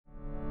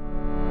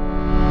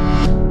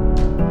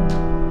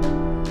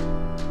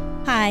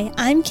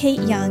I'm Kate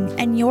Young,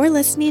 and you're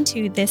listening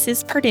to This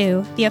Is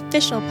Purdue, the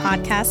official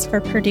podcast for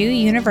Purdue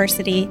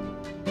University.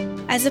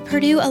 As a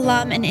Purdue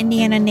alum and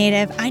Indiana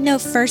native, I know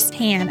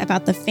firsthand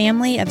about the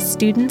family of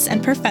students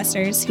and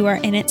professors who are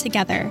in it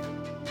together,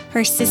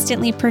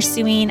 persistently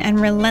pursuing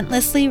and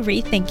relentlessly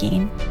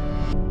rethinking.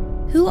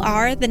 Who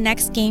are the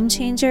next game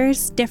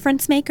changers,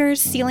 difference makers,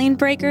 ceiling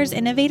breakers,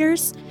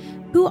 innovators?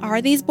 Who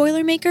are these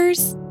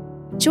Boilermakers?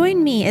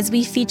 Join me as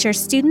we feature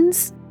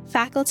students,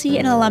 faculty,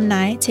 and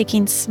alumni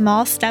taking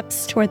small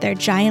steps toward their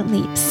giant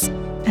leaps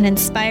and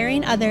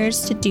inspiring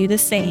others to do the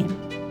same.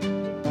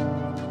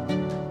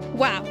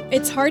 Wow,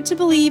 it's hard to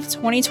believe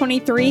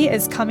 2023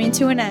 is coming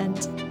to an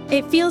end.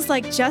 It feels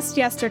like just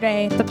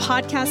yesterday, the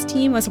podcast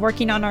team was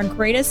working on our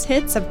greatest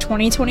hits of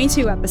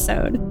 2022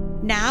 episode.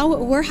 Now,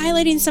 we're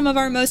highlighting some of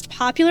our most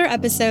popular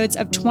episodes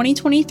of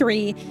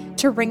 2023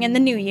 to ring in the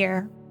new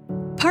year.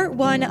 Part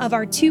 1 of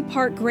our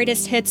 2-part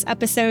Greatest Hits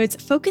episodes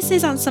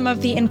focuses on some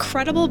of the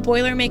incredible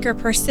Boilermaker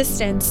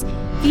persistence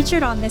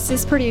featured on This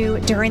Is Purdue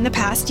during the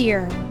past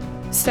year.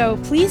 So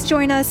please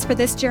join us for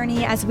this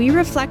journey as we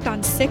reflect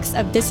on 6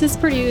 of This Is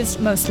Purdue's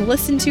most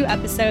listened to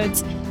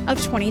episodes of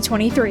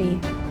 2023.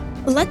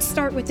 Let's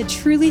start with a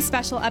truly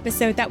special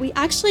episode that we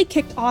actually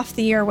kicked off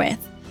the year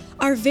with,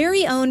 our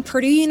very own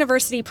Purdue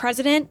University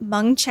President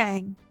Mung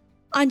Chiang.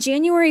 On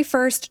January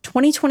 1st,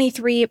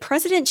 2023,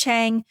 President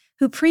Chiang,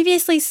 who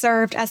previously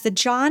served as the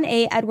John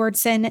A.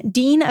 Edwardson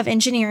Dean of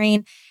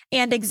Engineering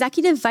and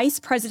Executive Vice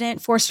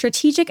President for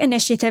Strategic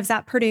Initiatives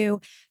at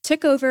Purdue,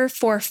 took over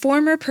for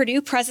former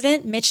Purdue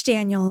President Mitch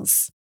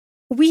Daniels.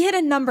 We hit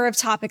a number of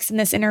topics in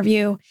this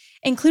interview,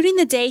 including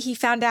the day he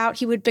found out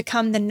he would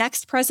become the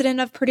next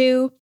president of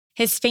Purdue,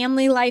 his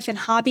family life and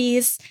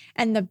hobbies,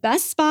 and the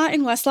best spot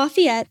in West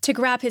Lafayette to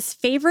grab his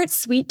favorite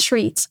sweet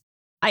treat,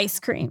 ice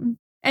cream.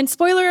 And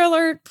spoiler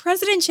alert,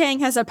 President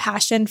Chiang has a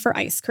passion for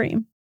ice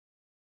cream.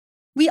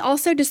 We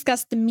also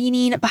discussed the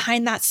meaning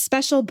behind that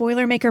special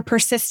Boilermaker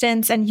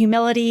persistence and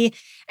humility,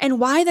 and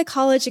why the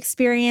college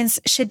experience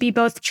should be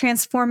both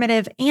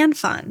transformative and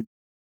fun.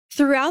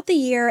 Throughout the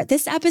year,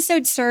 this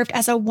episode served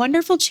as a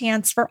wonderful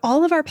chance for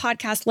all of our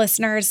podcast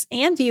listeners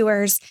and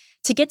viewers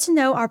to get to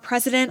know our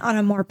president on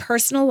a more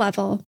personal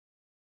level.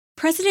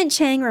 President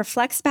Chiang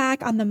reflects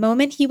back on the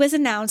moment he was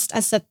announced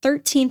as the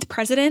 13th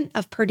president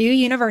of Purdue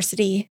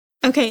University.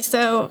 Okay,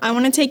 so I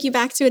want to take you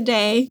back to a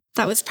day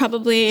that was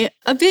probably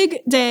a big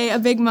day, a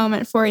big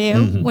moment for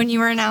you when you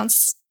were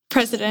announced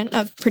president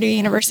of Purdue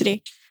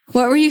University.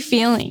 What were you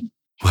feeling?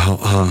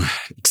 Well,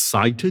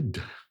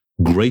 excited,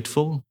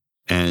 grateful,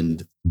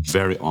 and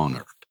very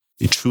honored.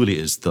 It truly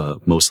is the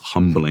most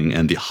humbling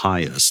and the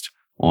highest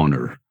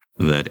honor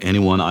that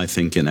anyone, I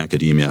think, in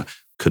academia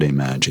could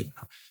imagine.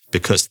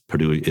 Because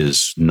Purdue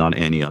is not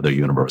any other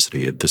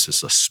university, this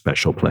is a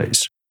special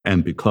place.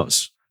 And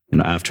because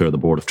after the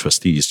Board of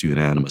Trustees'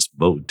 unanimous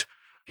vote,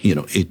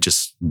 it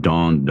just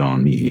dawned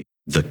on me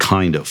the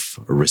kind of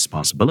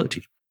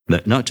responsibility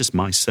that not just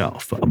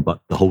myself,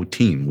 but the whole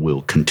team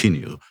will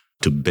continue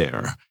to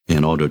bear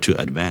in order to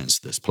advance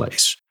this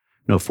place.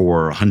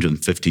 For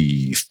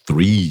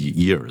 153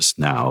 years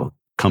now,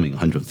 coming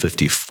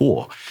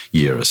 154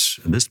 years,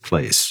 this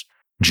place,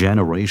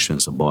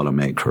 generations of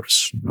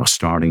Boilermakers,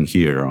 starting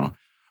here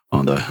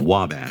on the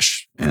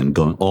Wabash and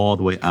going all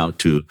the way out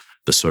to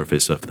the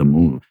surface of the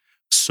moon.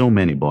 So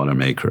many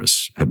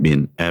Boilermakers have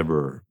been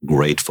ever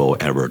grateful,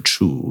 ever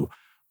true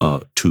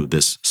to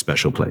this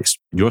special place.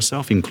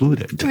 Yourself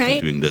included,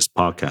 right? Doing this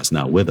podcast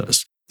now with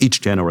us.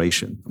 Each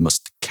generation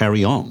must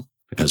carry on,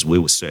 as we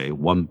would say,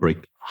 one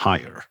brick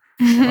higher.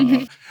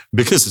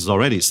 Because it's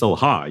already so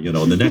high,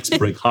 the next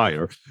brick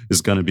higher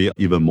is going to be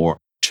even more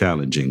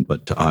challenging.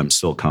 But I'm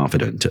so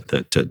confident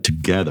that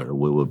together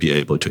we will be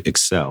able to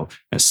excel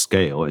at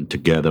scale, and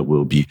together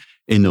we'll be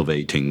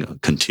innovating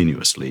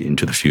continuously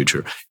into the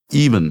future,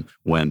 even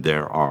when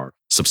there are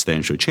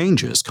substantial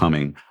changes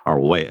coming our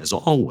way, as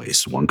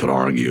always, one could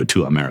argue,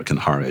 to American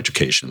higher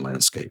education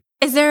landscape.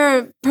 Is there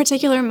a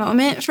particular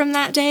moment from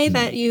that day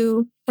that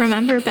you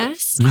remember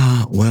best?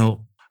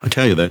 Well, I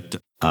tell you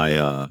that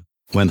I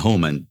went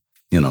home and,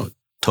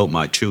 told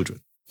my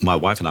children. My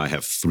wife and I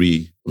have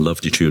 3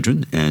 lovely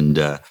children, and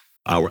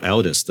our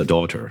eldest, the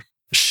daughter,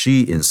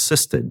 she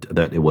insisted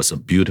that it was a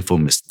beautiful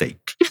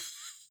mistake.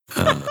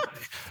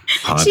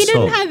 She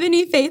didn't have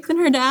any faith in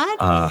her dad?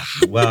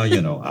 Well,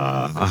 you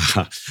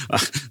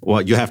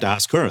have to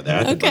ask her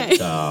that. Okay.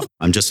 But,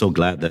 I'm just so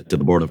glad that the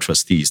Board of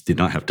Trustees did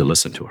not have to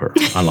listen to her,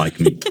 unlike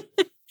me.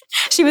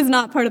 She was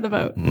not part of the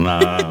vote.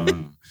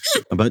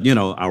 But,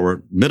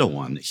 our middle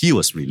one, he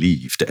was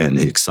relieved and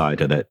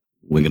excited that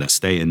we're going to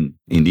stay in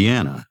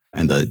Indiana.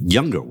 And the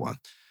younger one,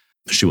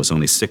 she was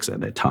only 6 at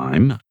that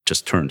time,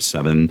 just turned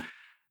 7.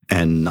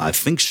 And I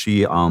think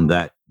she, on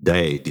that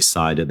day,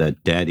 decided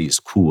that daddy's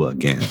cool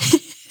again.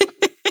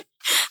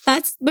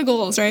 That's the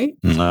goals, right?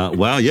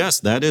 Well, yes,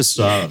 that's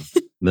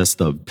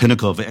the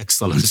pinnacle of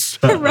excellence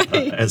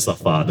right. As a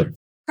father.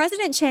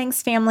 President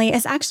Chiang's family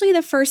is actually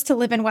the first to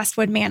live in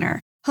Westwood Manor,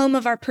 home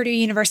of our Purdue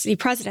University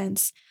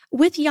presidents,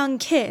 with young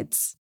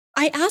kids.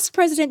 I asked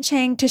President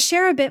Chiang to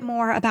share a bit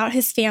more about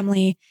his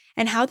family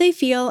and how they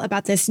feel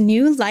about this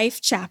new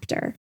life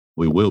chapter.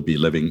 We will be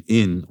living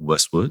in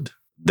Westwood.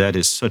 That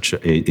is such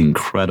an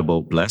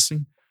incredible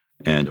blessing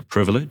and a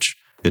privilege.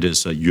 It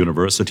is a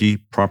university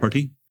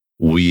property.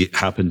 We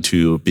happen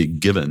to be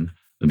given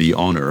the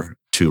honor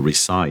to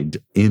reside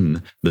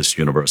in this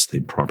university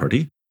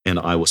property. And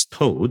I was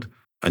told,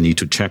 I need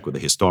to check with the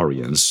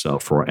historians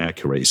for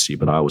accuracy,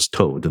 but I was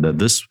told that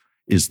this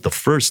is the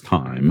first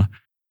time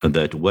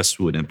that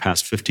Westwood in the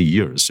past 50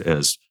 years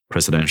as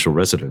presidential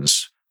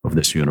residence of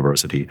this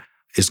university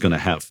is going to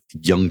have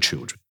young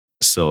children.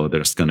 So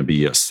there's going to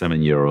be a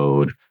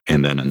 7-year-old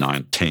and then a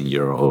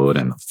 10-year-old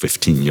and a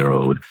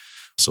 15-year-old.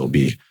 So it'll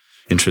be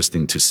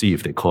interesting to see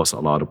if they cause a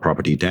lot of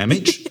property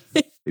damage.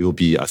 It will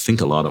be, I think,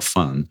 a lot of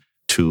fun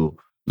to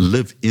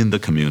live in the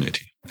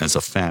community as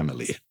a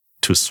family,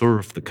 to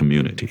serve the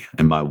community.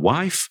 And my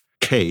wife,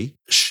 Kay,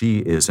 she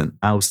is an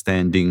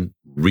outstanding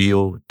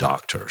real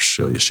doctor.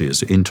 She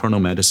is an internal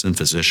medicine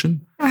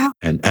physician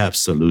and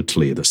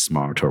absolutely the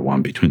smarter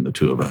one between the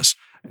two of us,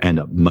 and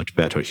a much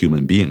better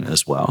human being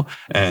as well.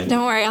 And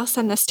don't worry, I'll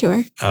send this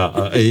to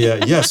her.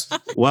 Yes.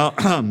 Well,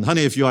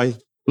 honey, if you are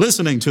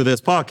listening to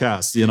this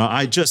podcast,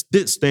 I just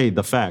did state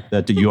the fact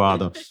that you are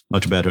the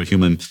much better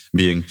human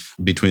being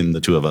between the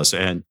two of us.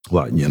 And,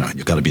 well, you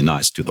got to be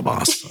nice to the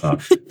boss.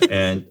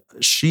 And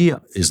she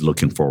is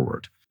looking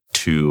forward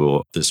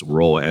to this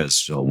role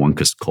as one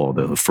could call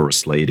the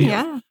first lady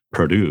of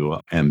Purdue,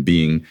 and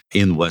being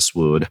in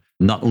Westwood,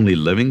 not only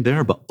living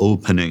there, but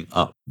opening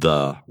up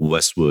the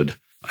Westwood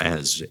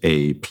as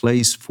a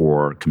place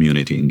for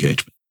community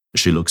engagement.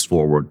 She looks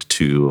forward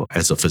to,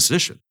 as a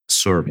physician,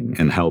 serving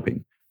and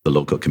helping the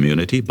local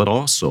community, but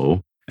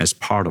also as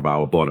part of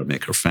our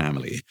Boilermaker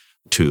family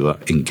to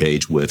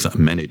engage with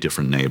many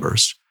different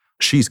neighbors.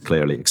 She's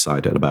clearly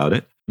excited about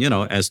it.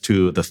 As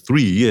to the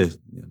three,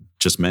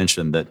 just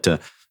mentioned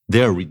that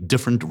there are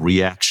different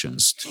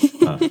reactions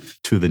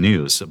to the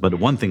news. But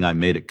one thing I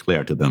made it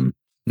clear to them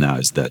now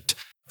is that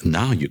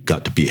now you've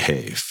got to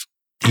behave.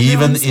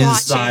 Everyone's even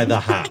inside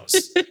watching.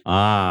 the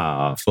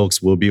house.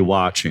 Folks will be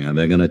watching and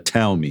they're going to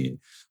tell me.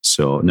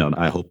 So, no,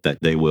 I hope that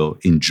they will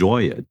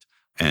enjoy it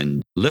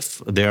and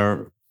live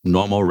their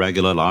normal,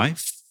 regular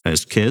life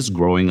as kids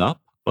growing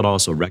up, but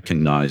also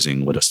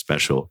recognizing what a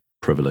special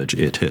privilege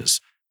it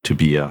is to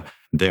be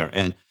there.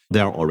 And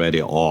they're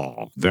already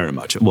all very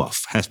much,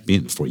 has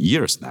been for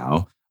years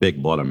now,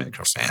 big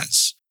Boilermaker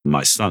fans.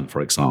 My son,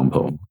 for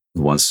example,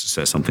 once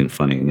said something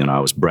funny. I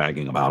was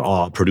bragging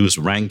about, Purdue's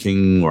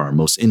ranking, we're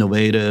most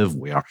innovative.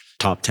 We are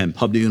top 10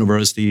 public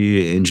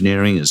university.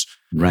 Engineering is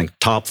ranked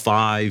top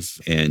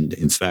 5. And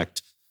in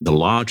fact, the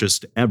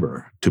largest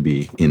ever to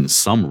be in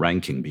some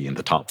ranking, be in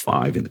the top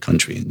 5 in the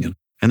country.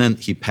 And then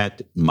he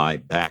patted my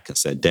back and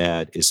said,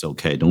 "Dad, it's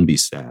okay. Don't be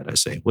sad." I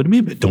say, "What do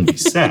you mean, don't be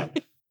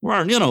sad?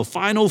 We're,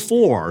 Final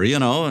 4,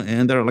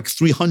 and there are like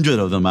 300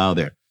 of them out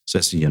there."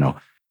 Says,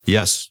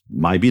 "Yes,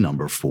 might be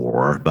number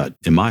 4, but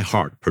in my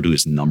heart, Purdue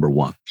is number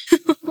 1.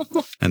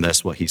 And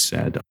that's what he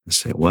said. I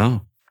say,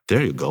 well,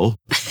 there you go.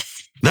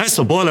 That's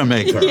a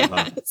Boilermaker.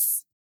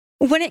 Yes.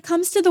 When it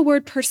comes to the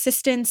word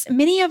persistence,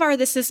 many of our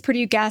This Is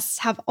Purdue guests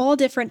have all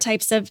different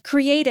types of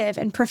creative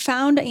and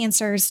profound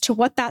answers to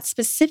what that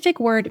specific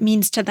word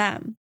means to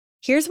them.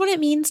 Here's what it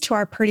means to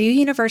our Purdue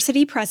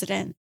University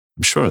president.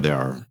 I'm sure there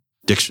are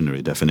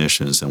dictionary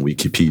definitions and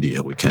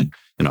Wikipedia. We can,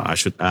 I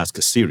should ask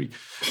Siri.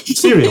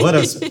 Siri, what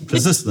does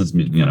persistence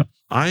mean?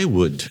 I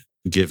would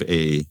give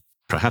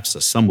perhaps a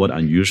somewhat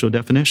unusual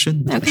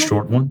definition, a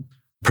short one.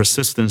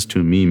 Persistence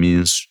to me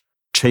means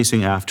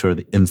chasing after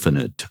the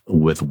infinite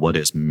with what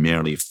is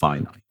merely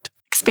finite.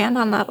 Expand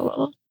on that a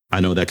little.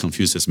 I know that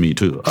confuses me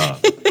too.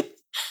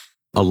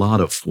 A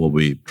lot of what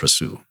we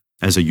pursue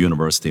as a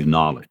university of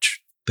knowledge,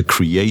 the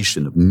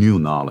creation of new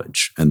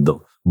knowledge and the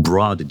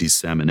broad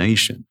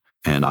dissemination,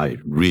 and I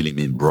really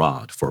mean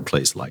broad for a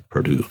place like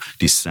Purdue,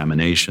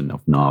 dissemination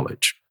of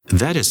knowledge.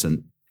 That is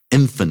an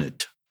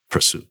infinite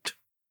pursuit.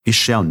 It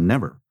shall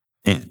never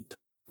end.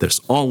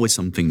 There's always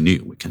something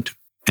new we can do.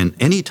 And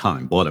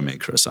anytime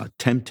Boilermakers are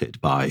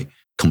tempted by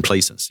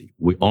complacency,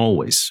 we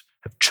always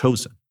have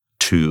chosen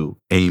to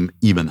aim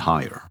even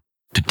higher,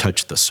 to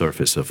touch the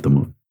surface of the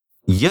moon.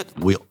 Yet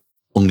we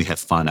only have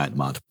finite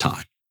amount of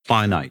time.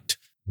 Finite,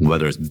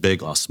 whether it's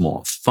big or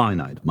small,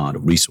 finite amount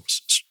of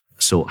resources.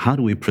 So how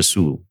do we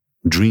pursue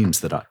dreams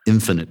that are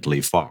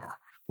infinitely far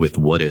with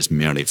what is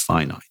merely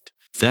finite?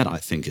 That, I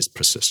think, is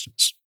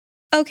persistence.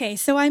 Okay,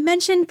 so I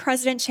mentioned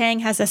President Chiang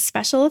has a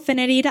special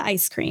affinity to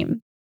ice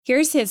cream.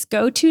 Here's his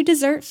go-to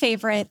dessert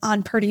favorite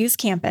on Purdue's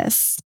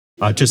campus.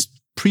 I just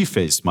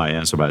preface my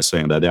answer by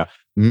saying that there are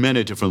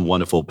many different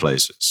wonderful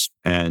places.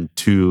 And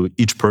to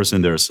each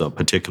person, there's a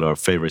particular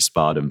favorite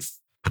spot and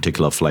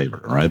particular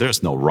flavor, right?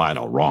 There's no right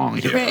or wrong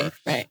here.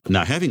 Right.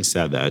 Now, having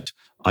said that,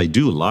 I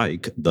do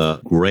like the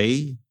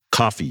Gray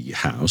Coffee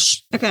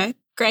House. Okay.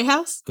 Gray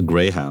House? The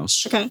Gray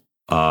House. Okay.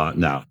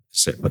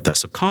 But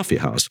that's a coffee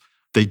house.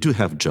 They do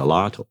have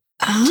gelato.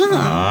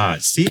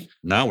 See,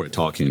 now we're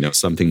talking. There's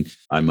something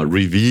I'm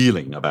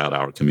revealing about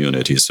our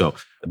community. So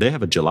they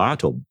have a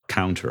gelato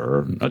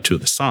counter to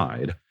the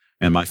side.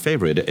 And my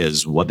favorite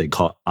is what they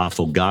call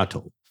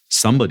affogato.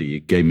 Somebody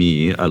gave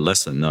me a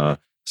lesson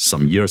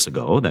some years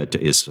ago that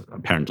is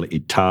apparently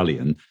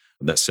Italian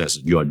that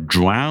says you're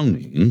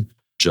drowning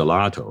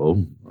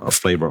gelato, a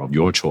flavor of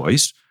your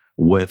choice,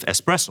 with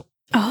espresso.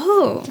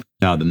 Oh.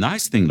 Now, the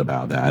nice thing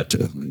about that,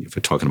 if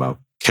we're talking about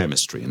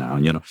chemistry now,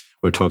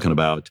 we're talking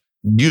about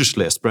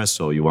usually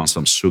espresso, you want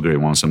some sugar, you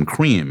want some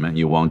cream, and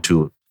you want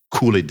to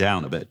cool it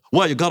down a bit.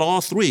 Well, you got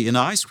all three in the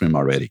ice cream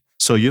already.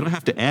 So you don't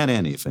have to add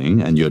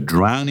anything, and you're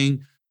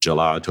drowning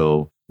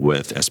gelato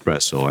with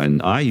espresso.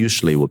 And I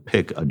usually would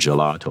pick a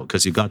gelato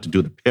because you got to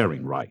do the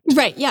pairing right.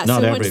 Right, yeah.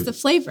 So what's the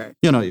flavor?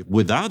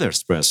 Without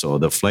espresso,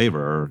 the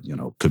flavor,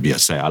 could be,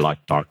 say, I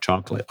like dark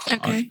chocolate.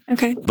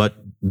 Okay. But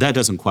that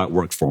doesn't quite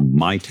work for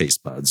my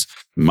taste buds.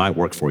 It might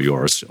work for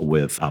yours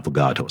with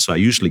affogato. So I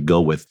usually go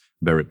with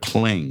very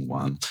plain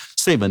one.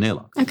 Say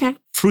vanilla. Okay.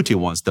 Fruity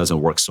ones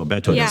doesn't work.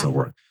 Sorbetto doesn't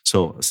work.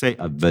 So say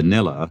a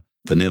vanilla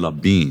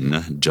bean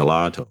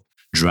gelato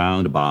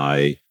drowned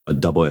by a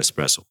double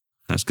espresso.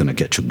 That's going to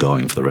get you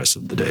going for the rest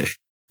of the day.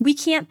 We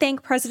can't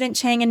thank President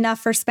Chiang enough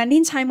for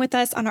spending time with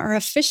us on our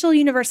official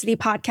university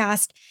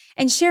podcast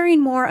and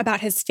sharing more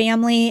about his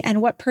family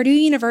and what Purdue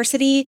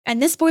University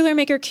and this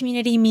Boilermaker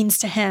community means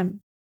to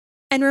him.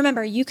 And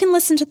remember, you can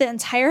listen to the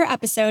entire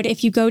episode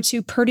if you go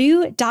to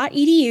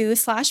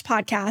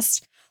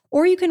purdue.edu/podcast,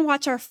 or you can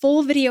watch our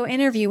full video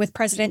interview with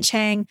President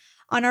Chiang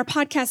on our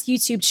podcast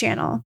YouTube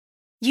channel,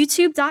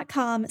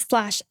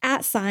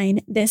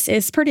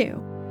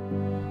 youtube.com/@ThisIsPurdue.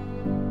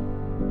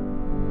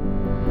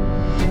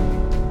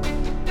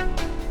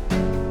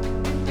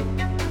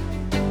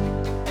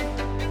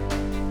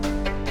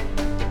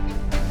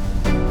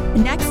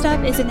 Next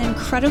up is an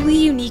incredibly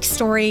unique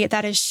story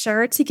that is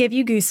sure to give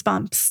you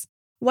goosebumps.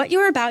 What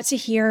you're about to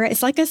hear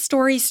is like a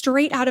story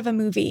straight out of a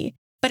movie,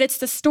 but it's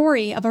the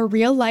story of a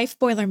real-life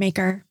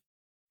Boilermaker.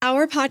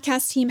 Our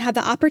podcast team had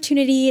the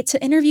opportunity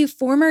to interview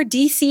former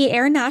DC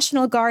Air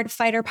National Guard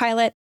fighter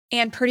pilot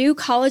and Purdue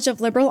College of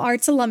Liberal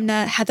Arts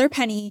alumna Heather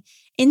Penney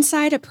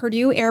inside a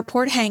Purdue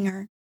airport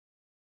hangar.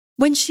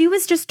 When she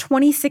was just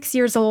 26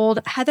 years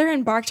old, Heather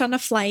embarked on a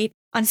flight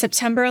on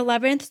September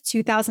 11th,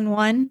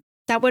 2001,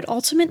 that would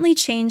ultimately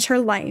change her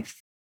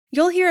life.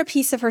 You'll hear a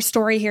piece of her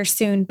story here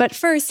soon, but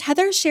first,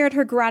 Heather shared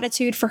her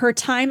gratitude for her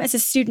time as a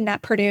student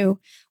at Purdue,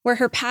 where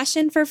her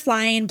passion for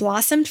flying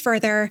blossomed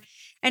further,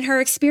 and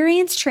her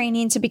experience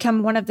training to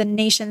become one of the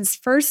nation's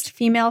first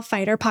female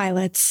fighter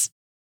pilots.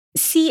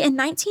 See, in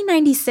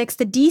 1996,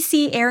 the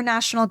DC Air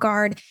National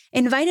Guard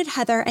invited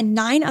Heather and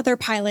 9 other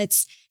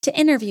pilots to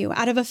interview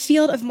out of a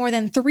field of more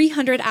than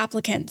 300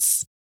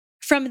 applicants.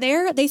 From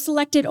there, they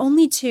selected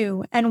only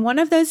 2, and one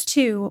of those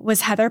 2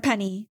 was Heather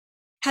Penney.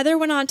 Heather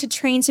went on to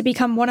train to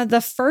become one of the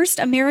first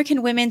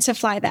American women to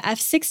fly the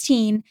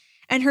F-16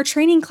 and her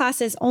training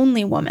class's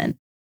only woman.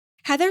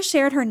 Heather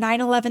shared her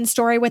 9/11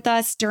 story with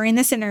us during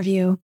this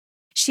interview.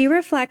 She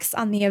reflects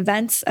on the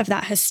events of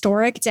that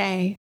historic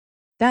day.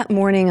 That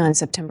morning on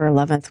September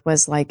 11th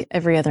was like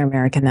every other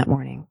American that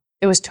morning.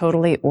 It was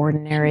totally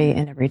ordinary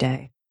and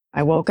everyday.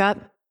 I woke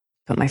up,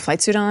 put my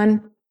flight suit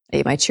on, I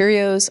ate my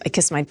Cheerios, I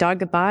kissed my dog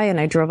goodbye, and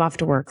I drove off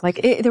to work.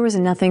 There was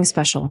nothing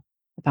special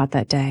about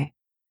that day.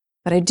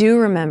 But I do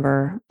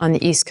remember on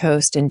the East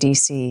Coast in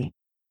DC,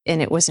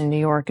 and it was in New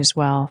York as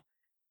well,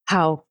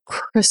 how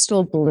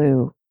crystal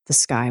blue the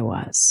sky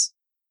was.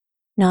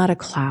 Not a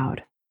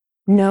cloud,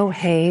 no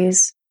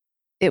haze.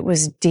 It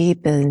was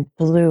deep and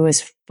blue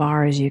as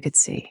far as you could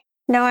see.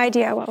 No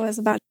idea what was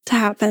about to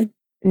happen.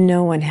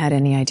 No one had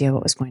any idea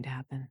what was going to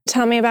happen.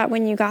 Tell me about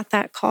when you got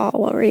that call.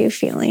 What were you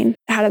feeling?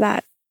 How did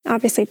that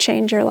obviously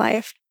change your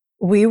life?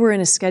 We were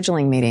in a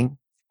scheduling meeting.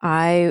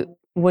 I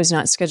was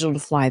not scheduled to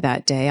fly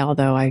that day,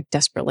 although I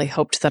desperately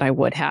hoped that I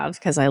would have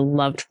because I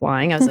loved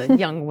flying. I was a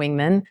young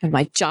wingman and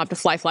my job to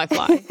fly. But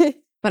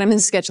I'm in a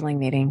scheduling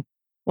meeting.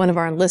 One of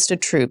our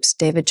enlisted troops,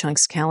 David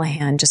Chunks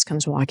Callahan, just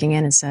comes walking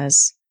in and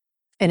says,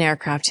 an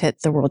aircraft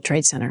hit the World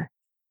Trade Center.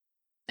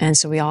 And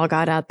so we all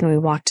got up and we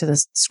walked to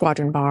the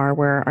squadron bar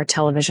where our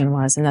television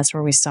was. And that's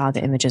where we saw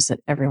the images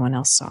that everyone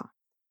else saw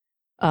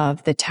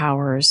of the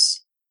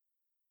towers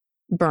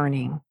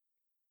burning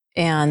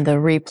and the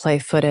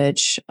replay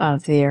footage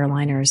of the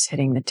airliners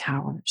hitting the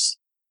towers.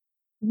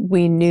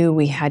 We knew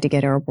we had to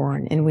get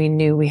airborne and we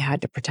knew we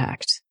had to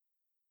protect.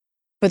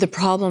 But the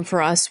problem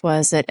for us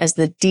was that as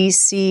the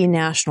DC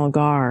National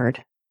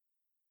Guard,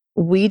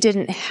 we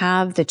didn't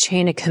have the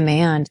chain of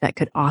command that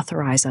could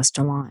authorize us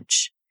to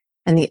launch.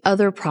 And the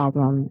other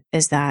problem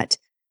is that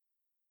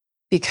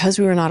because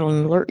we were not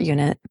an alert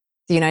unit,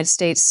 the United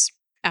States,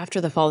 after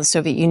the fall of the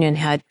Soviet Union,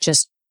 had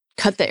just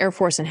cut the Air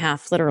Force in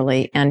half,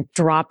 literally, and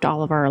dropped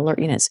all of our alert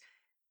units.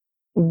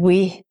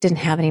 We didn't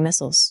have any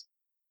missiles.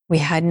 We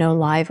had no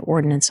live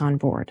ordnance on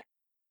board.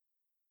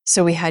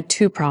 So we had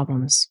 2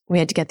 problems. We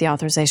had to get the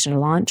authorization to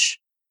launch,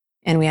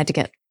 and we had to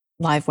get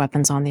live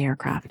weapons on the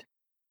aircraft.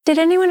 Did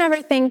anyone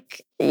ever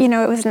think,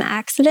 it was an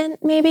accident,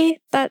 maybe,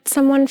 that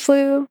someone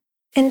flew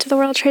into the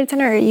World Trade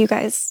Center, or you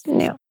guys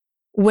knew?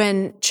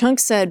 When Chunk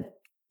said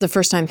the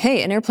first time,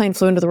 hey, an airplane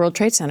flew into the World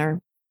Trade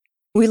Center,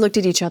 We looked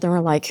at each other and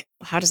were like,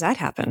 how does that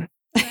happen?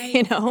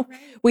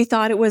 We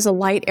thought it was a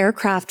light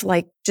aircraft,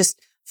 like just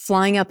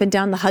flying up and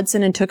down the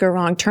Hudson and took a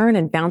wrong turn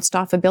and bounced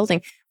off a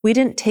building. We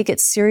didn't take it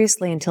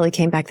seriously until he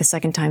came back the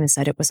second time and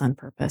said it was on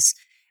purpose.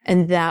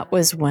 And that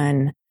was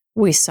when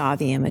we saw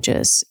the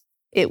images.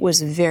 It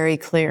was very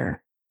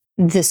clear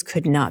this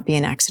could not be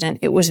an accident.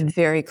 It was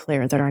very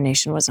clear that our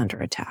nation was under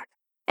attack.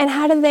 And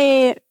how did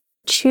they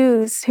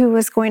choose who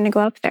was going to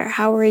go up there?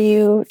 How were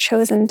you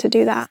chosen to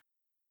do that?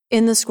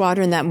 In the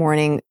squadron that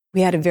morning,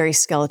 we had a very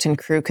skeleton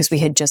crew because we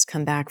had just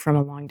come back from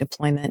a long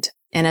deployment.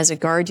 And as a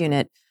guard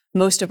unit,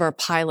 most of our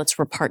pilots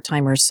were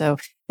part-timers. So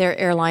they're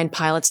airline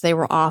pilots. They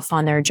were off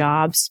on their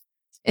jobs.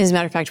 As a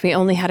matter of fact, we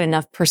only had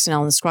enough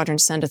personnel in the squadron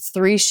to send a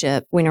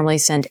 3-ship. We normally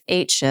send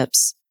 8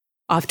 ships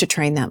off to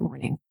train that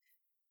morning.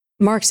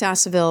 Mark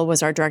Sasseville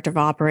was our director of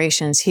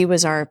operations. He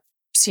was our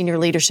senior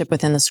leadership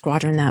within the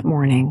squadron that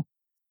morning.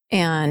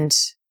 And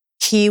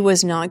he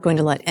was not going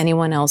to let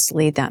anyone else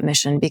lead that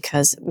mission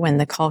because when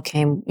the call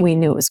came, we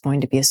knew it was going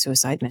to be a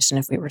suicide mission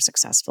if we were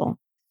successful.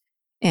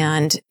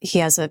 And he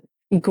has a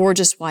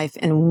gorgeous wife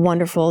and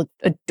wonderful,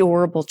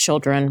 adorable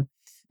children,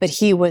 but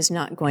he was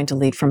not going to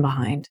lead from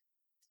behind.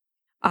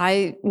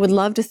 I would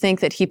love to think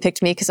that he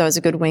picked me because I was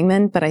a good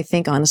wingman, but I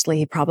think honestly,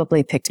 he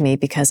probably picked me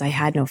because I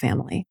had no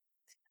family.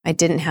 I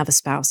didn't have a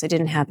spouse. I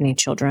didn't have any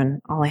children.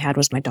 All I had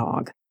was my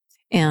dog.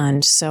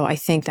 And so I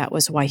think that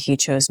was why he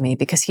chose me,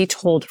 because he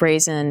told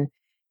Raisin,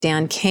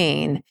 Dan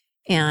Kane,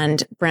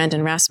 and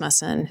Brandon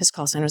Rasmussen, his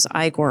call sign was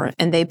Igor,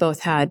 and they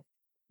both had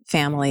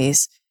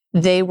families.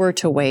 They were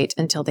to wait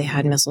until they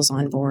had missiles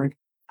on board.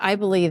 I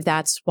believe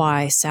that's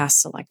why SAS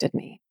selected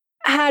me.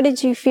 How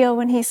did you feel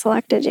when he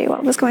selected you?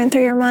 What was going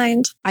through your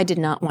mind? I did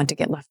not want to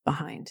get left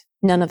behind.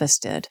 None of us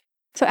did.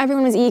 So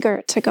everyone was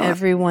eager to go.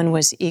 Everyone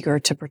was eager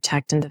to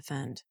protect and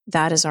defend.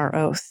 That is our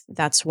oath.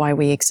 That's why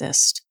we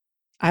exist.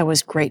 I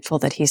was grateful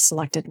that he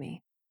selected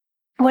me.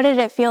 What did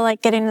it feel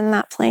like getting in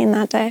that plane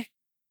that day?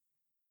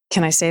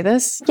 Can I say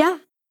this? Yeah.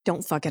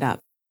 Don't fuck it up.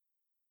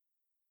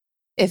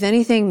 If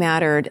anything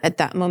mattered at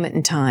that moment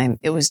in time,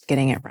 it was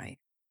getting it right.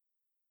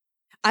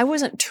 I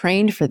wasn't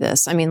trained for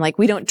this. I mean, like,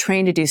 we don't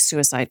train to do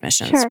suicide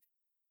missions. Sure.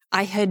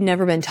 I had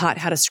never been taught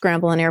how to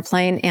scramble an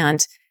airplane.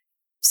 And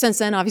since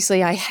then,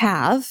 obviously, I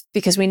have,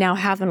 because we now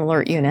have an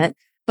alert unit,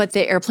 but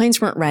the airplanes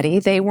weren't ready.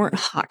 They weren't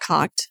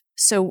hot-cocked.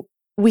 So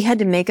we had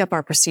to make up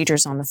our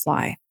procedures on the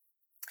fly.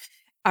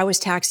 I was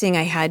taxiing.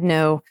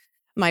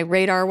 My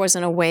radar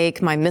wasn't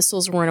awake. My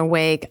missiles weren't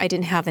awake. I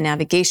didn't have a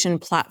navigation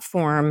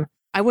platform.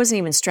 I wasn't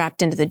even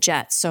strapped into the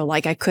jet. So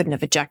like, I couldn't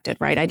have ejected,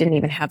 right? I didn't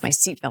even have my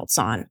seatbelts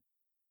on.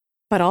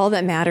 But all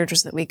that mattered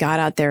was that we got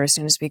out there as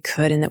soon as we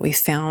could and that we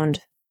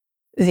found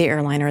the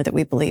airliner that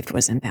we believed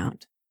was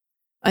inbound.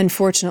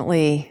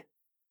 Unfortunately,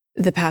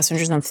 the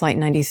passengers on Flight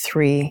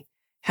 93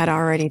 had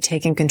already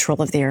taken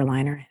control of the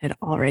airliner and had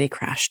already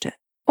crashed it.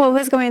 What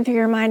was going through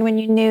your mind when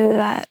you knew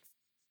that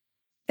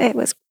it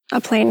was a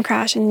plane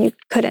crash and you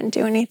couldn't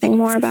do anything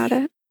more about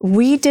it?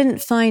 We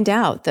didn't find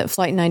out that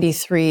Flight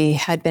 93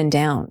 had been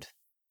downed.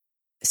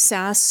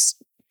 SAS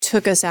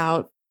took us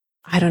out,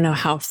 I don't know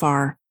how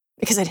far,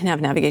 because I didn't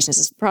have navigation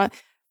system,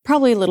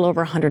 probably a little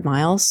over 100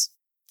 miles.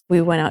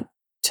 We went out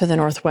to the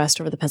northwest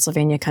over the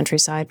Pennsylvania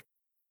countryside.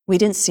 We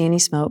didn't see any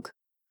smoke,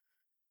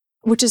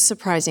 which is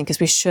surprising because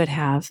we should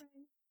have,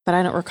 but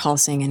I don't recall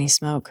seeing any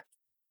smoke.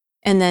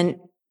 And then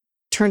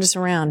turned us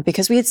around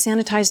because we had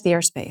sanitized the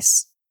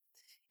airspace.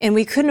 And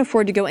we couldn't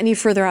afford to go any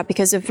further out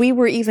because if we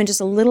were even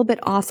just a little bit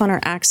off on our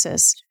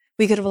axis,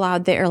 we could have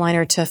allowed the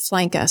airliner to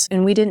flank us,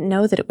 and we didn't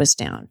know that it was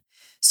down.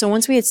 So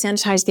once we had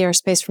sanitized the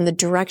airspace from the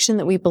direction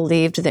that we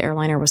believed the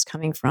airliner was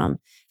coming from,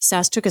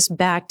 SAS took us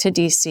back to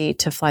DC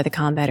to fly the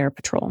Combat Air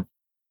Patrol.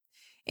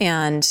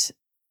 And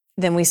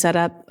then we set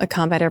up a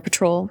Combat Air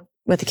Patrol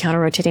with a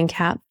counter-rotating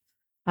cap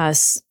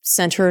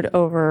centered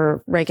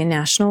over Reagan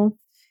National.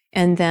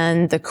 And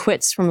then the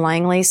quits from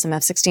Langley, some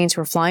F-16s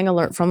who were flying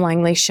alert from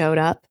Langley, showed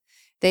up.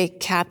 They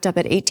capped up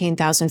at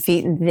 18,000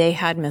 feet and they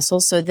had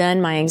missiles. So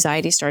then my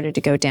anxiety started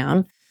to go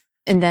down.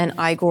 And then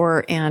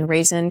Igor and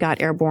Raisin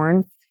got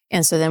airborne.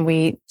 And so then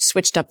we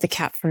switched up the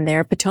cap from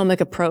there.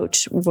 Potomac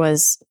approach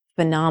was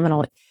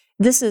phenomenal.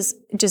 This is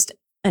just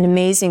an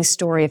amazing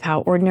story of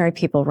how ordinary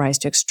people rise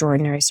to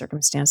extraordinary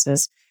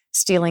circumstances.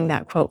 Stealing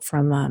that quote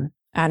from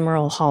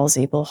Admiral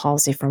Halsey, Bull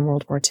Halsey from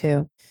World War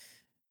II.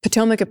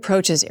 Potomac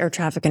approaches air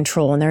traffic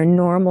control, and their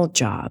normal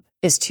job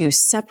is to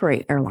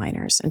separate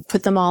airliners and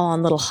put them all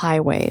on little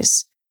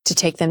highways to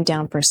take them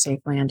down for a safe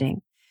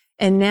landing.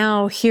 And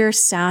now here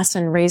SAS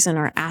and Raisin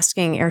are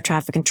asking air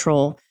traffic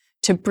control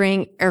to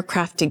bring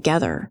aircraft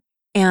together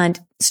and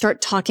start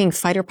talking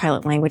fighter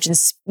pilot language and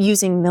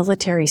using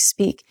military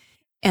speak.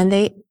 And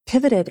they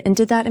pivoted and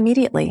did that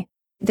immediately.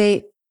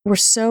 They were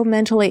so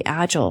mentally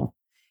agile.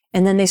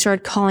 And then they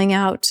started calling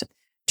out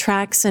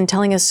tracks and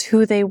telling us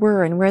who they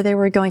were and where they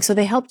were going. So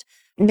they helped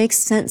make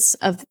sense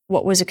of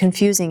what was a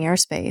confusing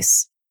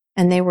airspace.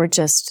 And they were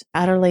just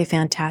utterly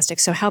fantastic.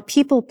 So how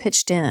people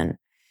pitched in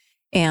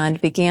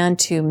and began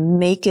to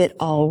make it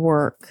all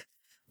work,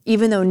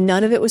 even though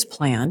none of it was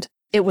planned,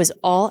 it was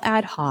all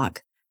ad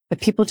hoc, but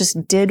people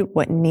just did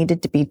what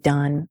needed to be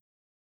done.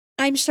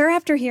 I'm sure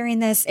after hearing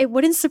this, it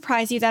wouldn't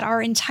surprise you that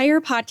our entire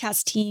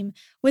podcast team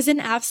was in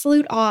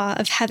absolute awe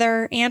of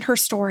Heather and her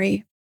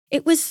story.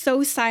 It was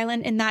so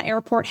silent in that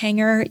airport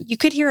hangar, you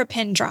could hear a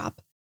pin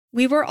drop.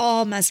 We were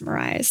all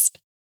mesmerized.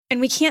 And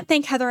we can't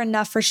thank Heather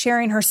enough for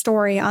sharing her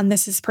story on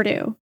This Is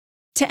Purdue.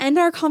 To end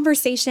our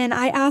conversation,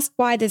 I asked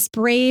why this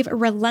brave,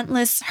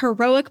 relentless,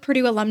 heroic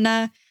Purdue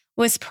alumna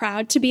was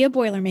proud to be a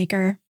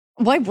Boilermaker.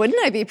 Why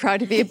wouldn't I be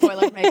proud to be a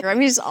Boilermaker? I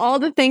mean, just all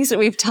the things that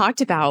we've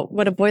talked about,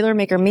 what a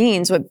Boilermaker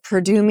means, what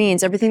Purdue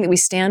means, everything that we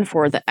stand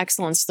for, the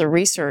excellence, the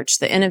research,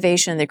 the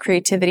innovation, the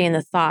creativity, and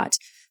the thought.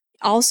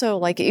 Also,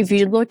 like if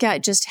you look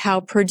at just how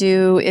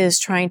Purdue is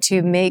trying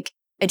to make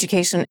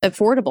education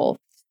affordable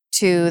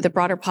to the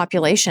broader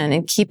population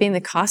and keeping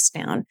the costs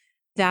down,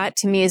 that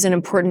to me is an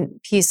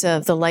important piece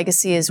of the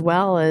legacy as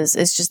well as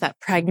just that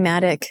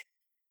pragmatic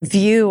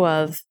view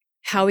of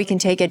how we can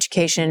take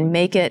education,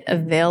 make it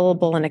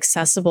available and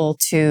accessible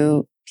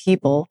to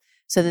people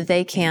so that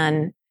they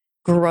can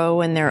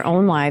grow in their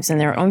own lives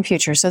and their own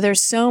future. So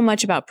there's so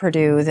much about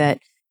Purdue that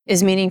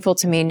is meaningful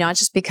to me, not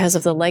just because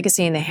of the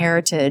legacy and the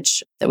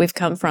heritage that we've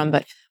come from,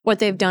 but what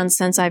they've done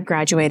since I've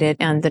graduated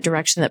and the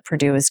direction that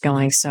Purdue is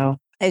going. So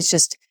it's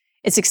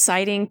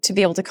exciting to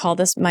be able to call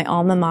this my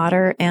alma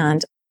mater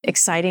and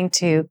exciting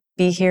to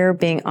be here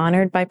being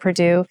honored by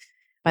Purdue,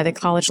 by the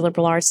College of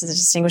Liberal Arts as a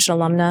distinguished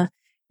alumna,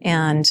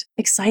 and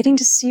exciting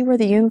to see where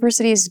the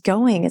university is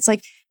going. It's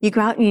like you go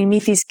out and you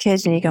meet these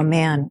kids and you go,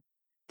 man,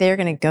 they're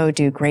going to go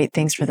do great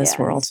things for this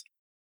world.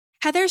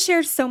 Heather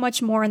shared so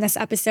much more in this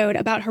episode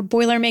about her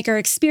Boilermaker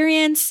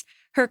experience,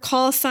 her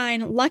call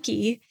sign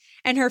Lucky,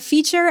 and her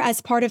feature as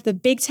part of the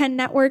Big Ten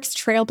Network's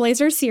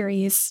Trailblazer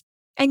series.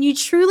 And you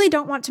truly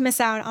don't want to miss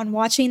out on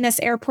watching this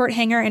airport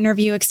hangar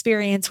interview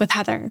experience with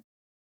Heather.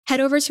 Head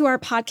over to our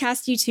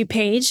podcast YouTube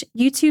page,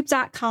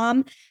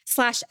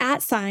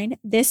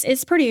 youtube.com/@This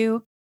Is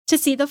Purdue, to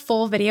see the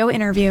full video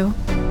interview.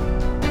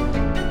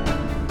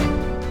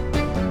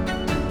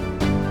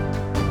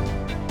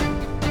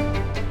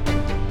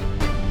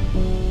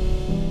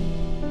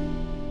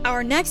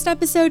 Our next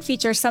episode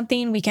features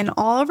something we can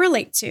all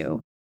relate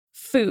to: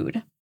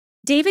 food.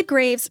 David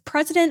Graves,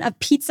 president of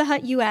Pizza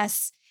Hut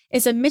U.S.,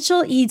 is a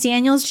Mitchell E.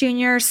 Daniels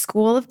Jr.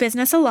 School of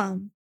Business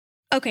alum.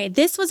 Okay,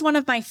 this was one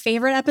of my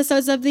favorite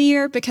episodes of the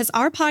year because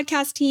our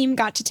podcast team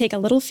got to take a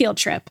little field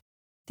trip.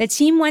 The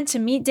team went to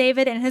meet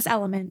David in his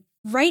element,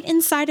 right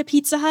inside a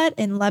Pizza Hut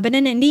in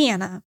Lebanon,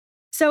 Indiana.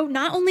 So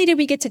not only did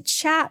we get to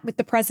chat with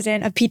the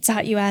president of Pizza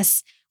Hut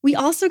U.S., we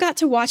also got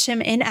to watch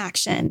him in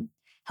action,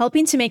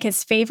 helping to make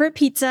his favorite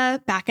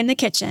pizza back in the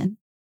kitchen.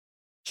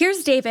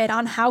 Here's David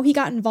on how he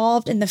got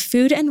involved in the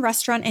food and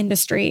restaurant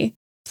industry.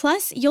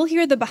 Plus, you'll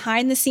hear the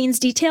behind-the-scenes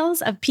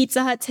details of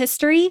Pizza Hut's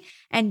history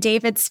and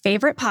David's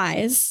favorite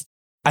pies.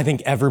 I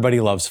think everybody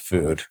loves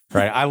food,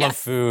 right? I love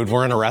food.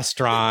 We're in a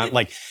restaurant.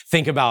 Like,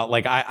 think about,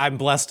 like, I'm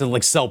blessed to,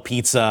 like, sell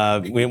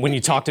pizza. When you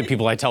talk to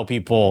people, I tell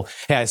people,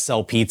 hey, I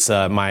sell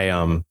pizza. My,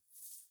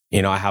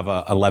 I have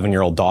a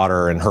 11-year-old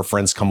daughter and her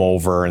friends come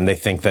over and they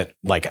think that,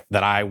 like,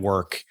 that I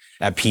work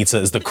at pizza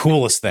is the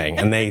coolest thing.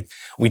 And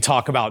we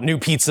talk about new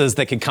pizzas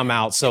that could come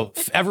out. So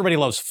everybody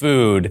loves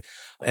food.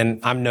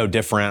 And I'm no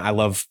different. I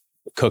love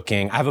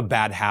cooking. I have a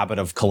bad habit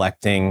of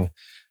collecting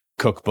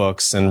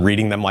cookbooks and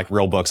reading them like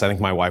real books. I think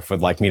my wife would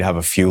like me to have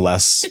a few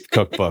less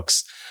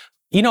cookbooks.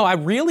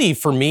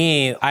 For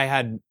me,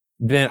 I'd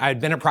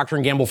been at Procter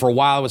 & Gamble for a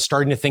while. I was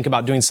starting to think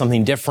about doing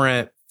something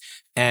different.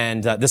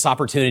 And this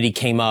opportunity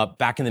came up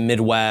back in the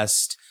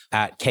Midwest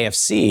at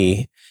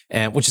KFC,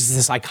 which is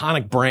this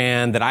iconic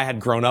brand that I had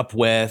grown up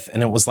with.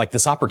 And it was like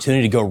this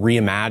opportunity to go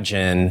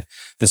reimagine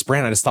this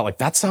brand. I just thought, like,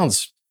 that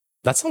sounds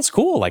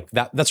cool. Like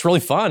that's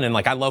really fun. And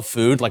like, I love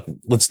food. Like,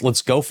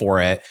 let's go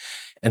for it.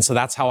 And so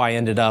that's how I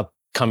ended up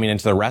coming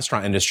into the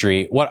restaurant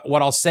industry.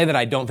 What I'll say that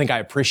I don't think I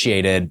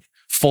appreciated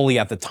fully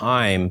at the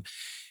time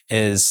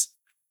is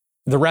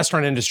the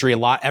restaurant industry.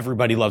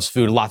 Everybody loves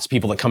food. Lots of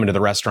people that come into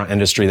the restaurant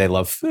industry, they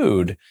love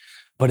food,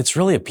 but it's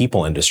really a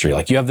people industry.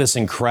 Like, you have this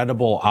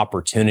incredible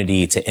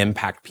opportunity to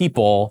impact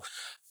people,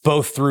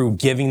 both through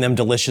giving them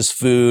delicious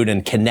food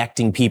and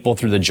connecting people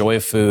through the joy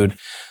of food,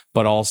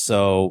 but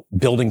also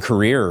building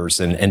careers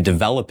and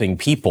developing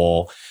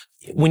people.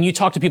 When you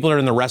talk to people that are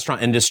in the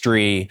restaurant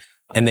industry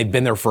and they've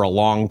been there for a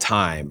long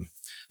time,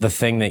 the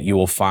thing that you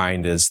will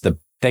find is the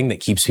thing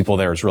that keeps people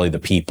there is really the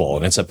people.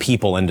 And it's a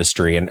people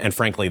industry. And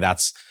frankly,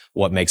 that's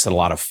what makes it a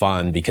lot of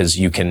fun, because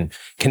you can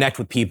connect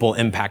with people,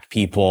 impact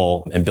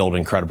people, and build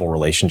incredible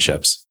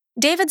relationships.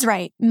 David's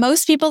right.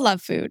 Most people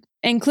love food,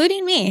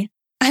 including me.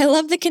 I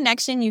love the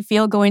connection you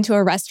feel going to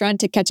a restaurant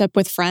to catch up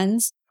with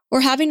friends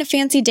or having a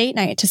fancy date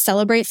night to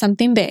celebrate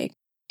something big.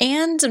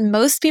 And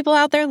most people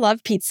out there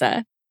love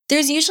pizza.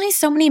 There's usually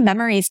so many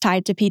memories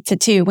tied to pizza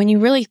too, when you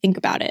really think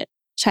about it.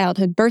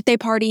 Childhood birthday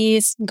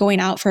parties, going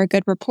out for a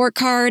good report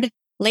card,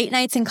 late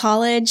nights in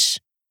college,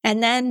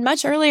 and then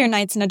much earlier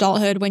nights in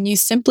adulthood when you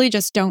simply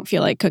just don't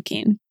feel like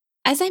cooking.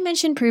 As I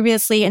mentioned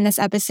previously in this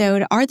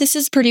episode, our This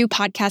Is Purdue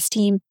podcast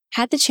team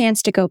had the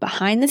chance to go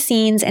behind the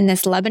scenes in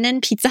this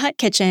Lebanon Pizza Hut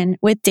kitchen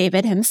with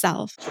David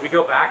himself. Should we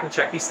go back and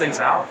check these things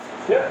out?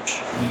 Yeah.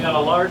 We got a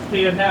large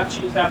pan, half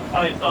cheese, half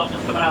Italian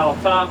sausage coming out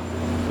on top.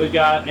 We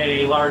got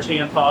a large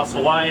hand-tossed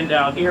Hawaiian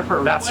down here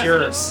for That's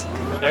yours.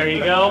 There you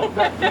go.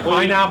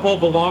 Pineapple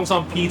belongs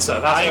on pizza.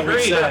 That's I what we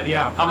agree. said,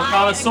 yeah. I'm a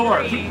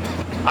connoisseur.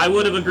 I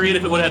would have agreed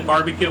if it would have had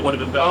barbecue, it would have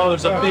been better. Oh,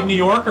 there's a big New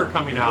Yorker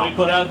coming We out.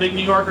 put out a big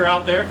New Yorker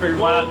out there, figured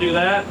why not do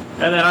that.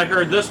 And then I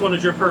heard this one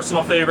is your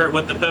personal favorite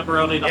with the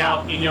pepperoni, the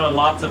jalapeno, and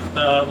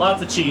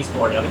lots of cheese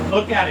for you.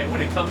 Look at it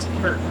when it comes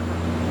here.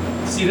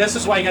 See, this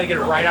is why you got to get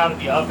it right out of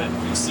the oven.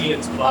 You see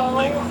it's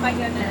bubbling. Oh my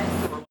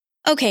goodness.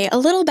 Okay, a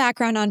little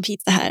background on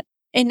Pizza Hut.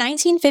 In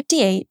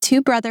 1958,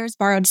 two brothers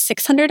borrowed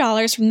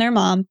 $600 from their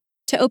mom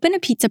to open a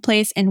pizza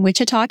place in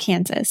Wichita,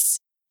 Kansas.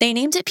 They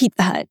named it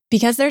Pizza Hut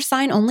because their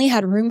sign only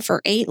had room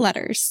for 8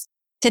 letters.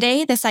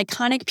 Today, this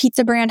iconic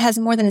pizza brand has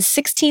more than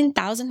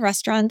 16,000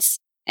 restaurants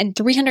and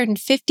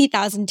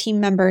 350,000 team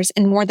members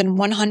in more than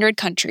 100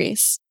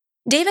 countries.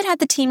 David had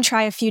the team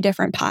try a few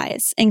different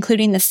pies,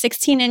 including the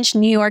 16-inch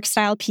New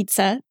York-style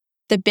pizza,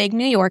 the Big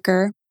New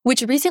Yorker,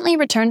 which recently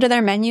returned to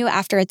their menu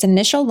after its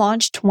initial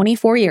launch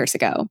 24 years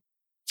ago.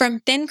 From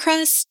thin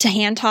crust to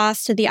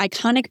hand-tossed to the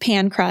iconic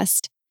pan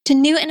crust, to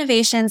new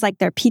innovations like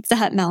their Pizza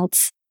Hut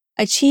melts,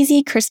 a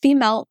cheesy, crispy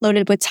melt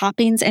loaded with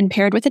toppings and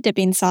paired with a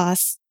dipping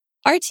sauce,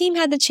 our team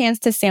had the chance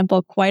to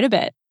sample quite a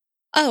bit.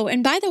 Oh,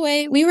 and by the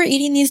way, we were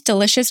eating these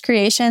delicious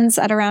creations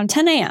at around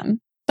 10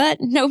 a.m., but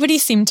nobody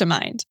seemed to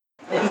mind.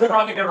 This is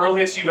probably the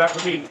earliest you've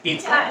ever eaten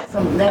pizza.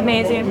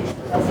 Amazing.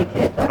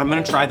 I'm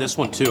going to try this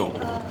one too.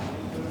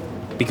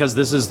 Because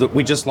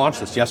we just launched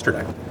this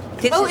yesterday.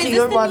 Oh, is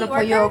this the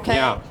New Yorker?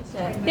 Yeah.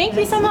 Thank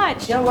you so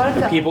much.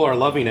 People are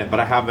loving it, but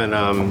I haven't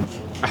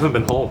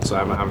been home, so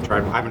I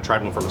haven't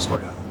tried one from the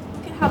store yet.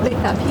 Look at how big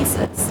that piece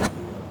is.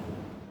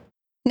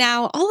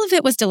 Now, all of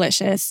it was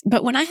delicious,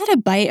 but when I had a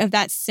bite of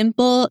that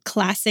simple,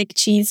 classic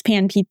cheese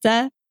pan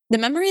pizza, the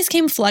memories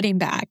came flooding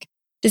back.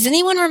 Does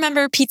anyone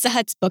remember Pizza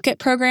Hut's Book It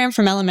program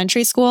from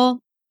elementary school?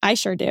 I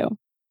sure do.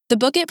 The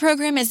Book It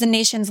program is the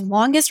nation's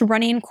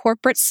longest-running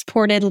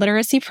corporate-supported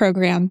literacy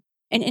program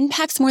and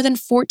impacts more than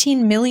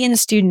 14 million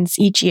students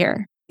each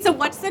year. So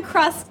what's the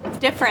crust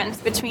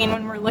difference between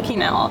when we're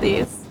looking at all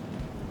these?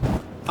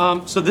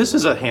 So this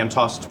is a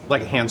hand-tossed,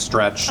 like a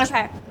hand-stretched,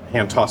 Okay.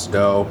 hand-tossed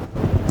dough.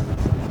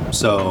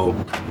 So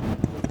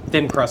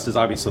thin crust is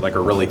obviously like a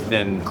really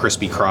thin,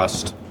 crispy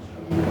crust.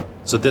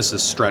 So this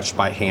is stretched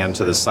by hand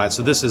to the side.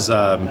 So this is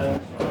a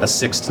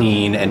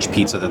 16-inch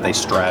pizza that they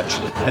stretch.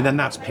 And then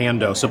that's pan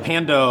dough. So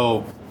pan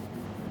dough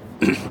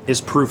is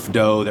proof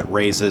dough that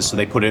raises. So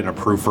they put it in a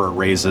proofer, it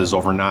raises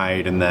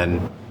overnight. And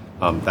then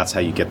that's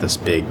how you get this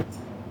big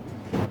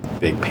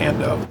pan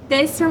dough.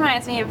 This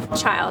reminds me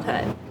of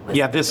childhood.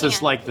 Yeah, this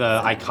is like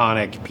the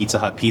iconic Pizza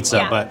Hut pizza.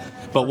 Yeah.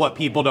 But what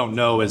people don't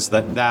know is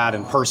that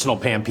and personal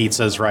pan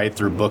pizzas, right,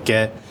 through Book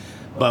It.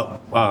 But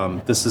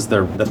this is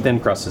the thin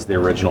crust is the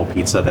original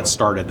pizza that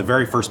started. The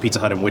very first Pizza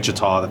Hut in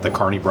Wichita that the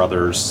Carney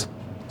brothers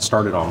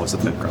started on was the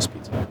thin crust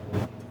pizza.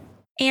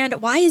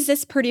 And why is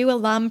this Purdue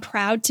alum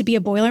proud to be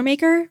a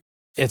Boilermaker?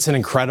 It's an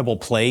incredible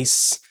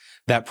place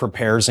that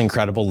prepares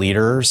incredible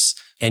leaders.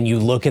 And you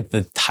look at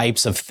the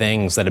types of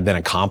things that have been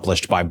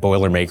accomplished by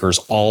Boilermakers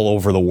all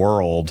over the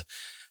world.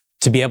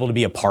 To be able to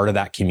be a part of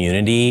that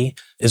community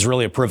is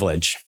really a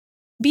privilege.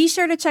 Be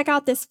sure to check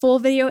out this full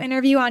video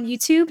interview on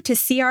YouTube to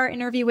see our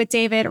interview with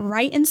David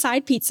right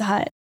inside Pizza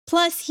Hut.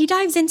 Plus, he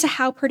dives into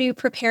how Purdue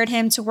prepared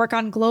him to work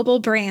on global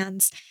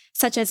brands,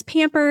 such as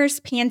Pampers,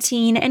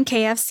 Pantene, and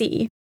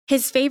KFC.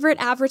 His favorite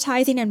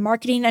advertising and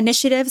marketing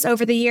initiatives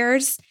over the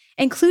years,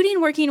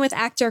 including working with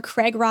actor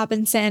Craig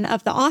Robinson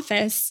of The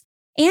Office,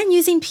 and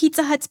using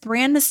Pizza Hut's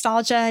brand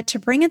nostalgia to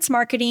bring its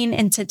marketing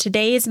into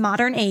today's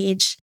modern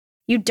age.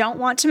 You don't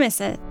want to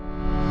miss it.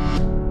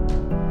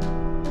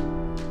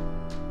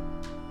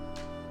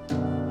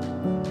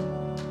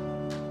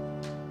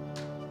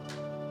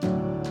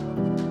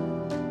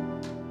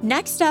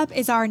 Next up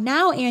is our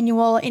now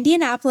annual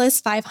Indianapolis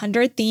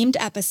 500 themed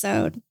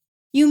episode.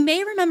 You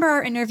may remember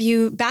our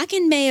interview back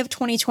in May of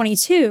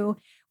 2022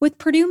 with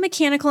Purdue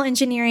Mechanical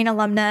Engineering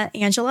alumna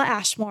Angela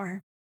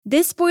Ashmore.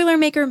 This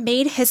Boilermaker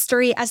made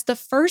history as the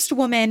first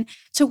woman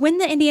to win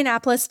the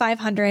Indianapolis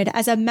 500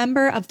 as a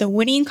member of the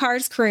winning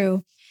cars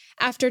crew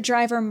after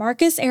driver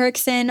Marcus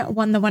Ericsson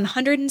won the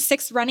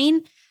 106th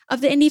running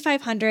of the Indy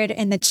 500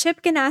 in the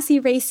Chip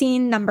Ganassi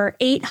Racing number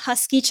 8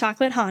 Husky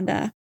Chocolate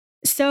Honda.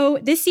 So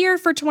this year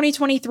for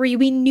 2023,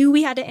 we knew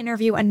we had to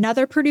interview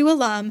another Purdue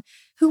alum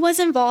who was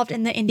involved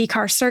in the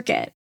IndyCar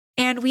circuit.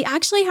 And we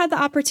actually had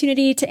the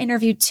opportunity to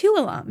interview 2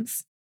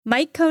 alums,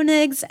 Mike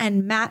Koenigs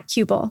and Matt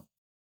Kuebel.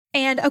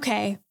 And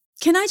okay,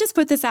 can I just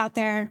put this out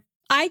there?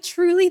 I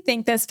truly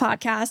think this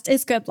podcast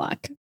is good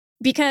luck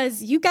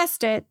because you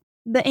guessed it,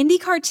 the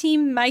IndyCar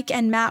team Mike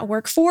and Matt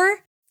work for,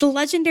 the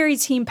legendary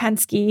team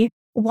Penske,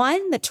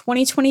 won the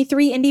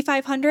 2023 Indy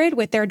 500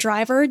 with their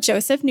driver,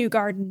 Joseph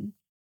Newgarden.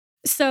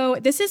 So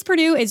this is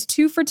Purdue is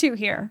 2 for 2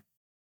 here.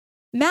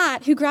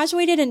 Matt, who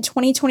graduated in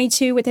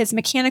 2022 with his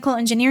mechanical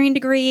engineering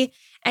degree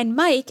and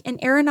Mike, an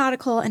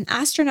aeronautical and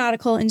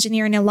astronautical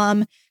engineering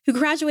alum who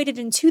graduated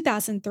in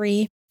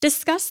 2003,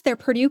 discussed their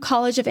Purdue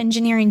College of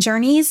Engineering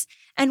journeys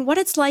and what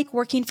it's like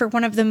working for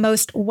one of the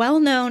most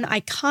well-known,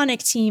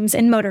 iconic teams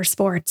in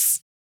motorsports.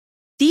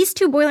 These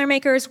two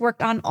Boilermakers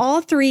worked on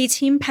all three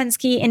Team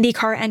Penske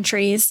IndyCar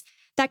entries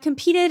that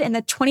competed in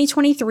the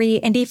 2023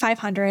 Indy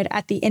 500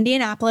 at the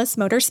Indianapolis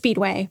Motor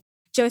Speedway: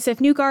 Joseph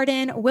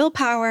Newgarden, Will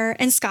Power,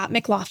 and Scott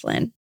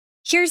McLaughlin.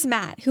 Here's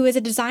Matt, who is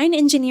a design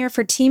engineer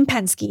for Team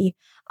Penske,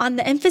 on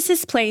the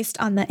emphasis placed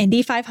on the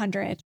Indy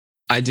 500.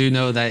 I do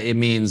know that it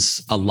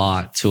means a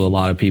lot to a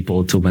lot of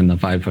people to win the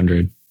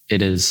 500.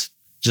 It is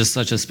just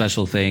such a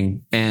special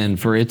thing. And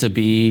for it to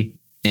be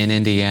in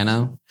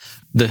Indiana,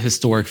 the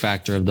historic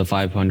factor of the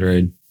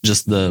 500,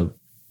 just the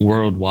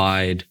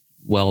worldwide,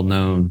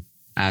 well-known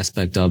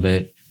aspect of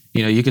it.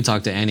 You know, you could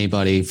talk to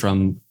anybody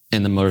from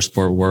in the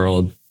motorsport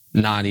world,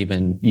 not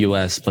even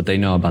U.S., but they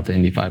know about the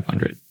Indy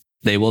 500.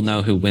 They will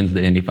know who wins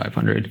the Indy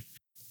 500.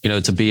 You know,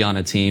 to be on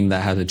a team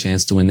that has a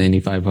chance to win the Indy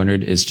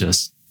 500 is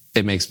just,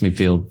 it makes me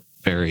feel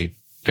it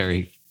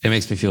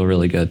makes me feel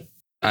really good.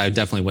 I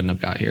definitely wouldn't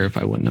have got here if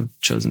I wouldn't have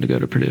chosen to go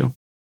to Purdue.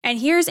 And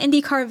here's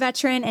IndyCar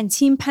veteran and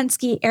Team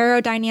Penske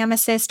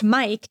aerodynamicist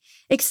Mike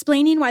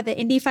explaining why the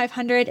Indy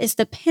 500 is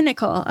the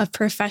pinnacle of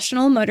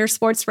professional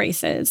motorsports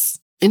races.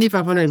 Indy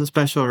 500 is a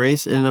special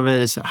race, and of it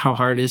is how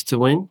hard it is to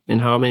win and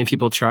how many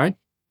people try.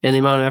 And the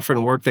amount of effort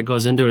and work that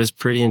goes into it is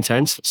pretty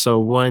intense. So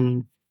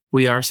when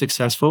we are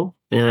successful,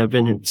 and I've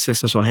been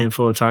successful a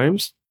handful of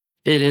times,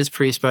 it is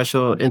pretty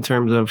special in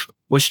terms of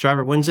which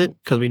driver wins it,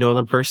 because we know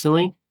them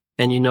personally.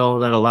 And you know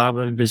that a lot of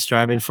them have been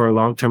striving for a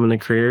long time in their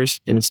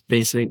careers. And it's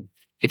basic,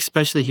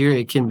 especially here,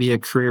 it can be a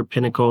career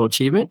pinnacle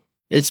achievement.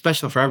 It's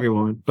special for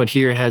everyone, but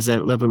here it has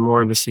that little bit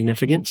more of a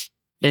significance.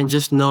 And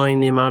just knowing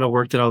the amount of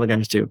work that all the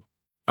guys do.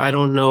 I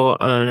don't know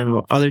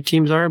what other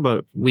teams are,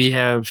 but we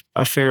have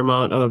a fair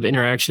amount of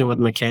interaction with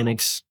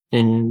mechanics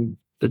and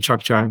the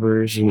truck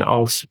drivers and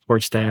all the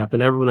support staff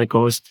and everything that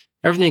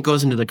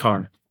goes into the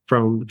car,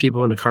 from the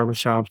people in the carbon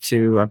shop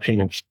to our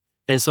painters.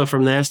 And so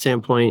from that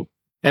standpoint,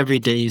 every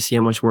day you see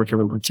how much work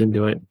everyone puts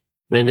into it.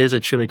 And it is a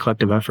truly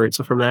collective effort.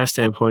 So from that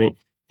standpoint,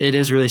 it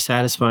is really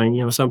satisfying.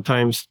 You know,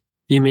 sometimes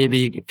you may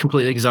be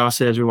completely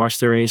exhausted as we watch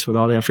the race with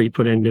all the effort you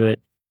put into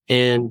it.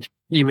 And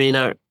you may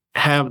not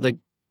have the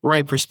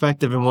right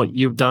perspective in what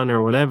you've done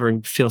or whatever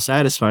and feel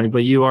satisfied,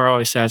 but you are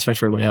always satisfied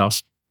for everybody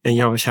else. And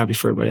you're always happy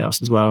for everybody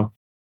else as well.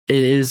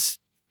 It is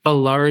a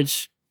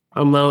large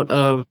amount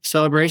of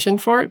celebration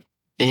for it.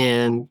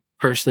 And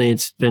personally,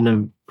 it's been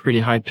a pretty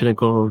high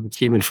pinnacle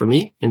achievement for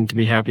me, and to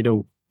be happy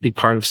to be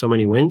part of so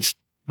many wins.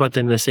 But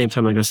then at the same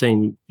time, like I was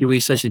saying, we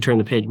essentially turn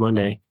the page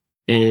Monday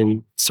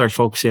and start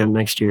focusing on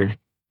next year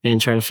and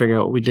try to figure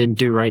out what we didn't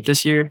do right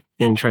this year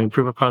and try to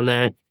improve upon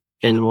that.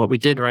 And what we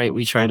did right,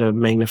 we try to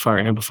magnify or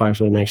amplify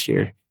for the next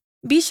year.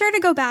 Be sure to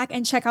go back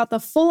and check out the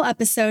full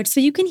episode so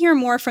you can hear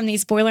more from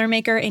these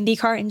Boilermaker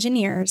IndyCar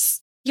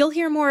engineers. You'll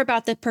hear more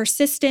about the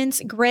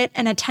persistence, grit,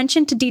 and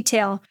attention to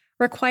detail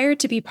required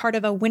to be part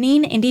of a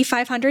winning Indy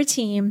 500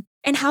 team,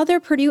 and how their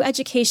Purdue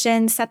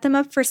education set them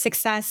up for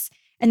success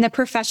in the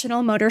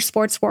professional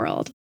motorsports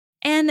world.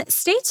 And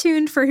stay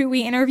tuned for who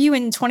we interview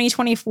in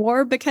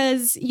 2024,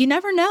 because you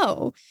never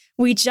know.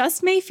 We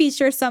just may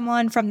feature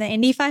someone from the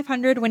Indy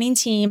 500 winning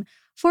team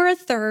for a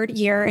third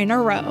year in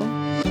a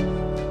row.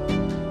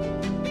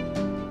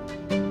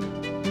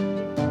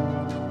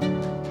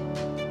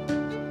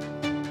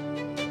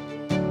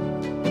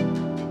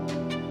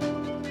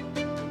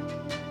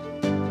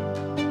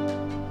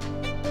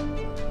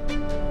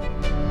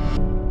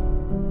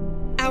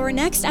 Our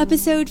next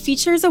episode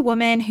features a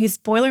woman whose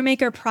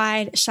Boilermaker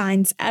pride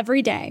shines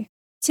every day.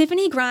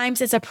 Tiffini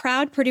Grimes is a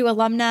proud Purdue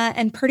alumna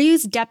and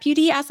Purdue's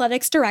Deputy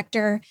Athletics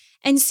Director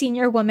and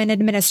Senior Woman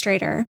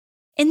Administrator.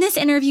 In this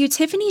interview,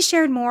 Tiffini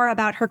shared more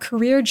about her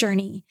career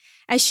journey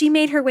as she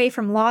made her way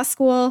from law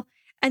school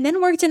and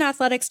then worked in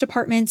athletics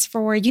departments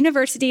for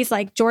universities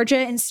like Georgia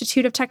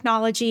Institute of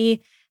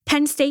Technology,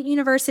 Penn State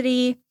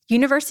University,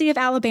 University of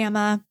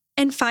Alabama,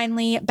 and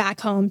finally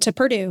back home to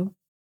Purdue.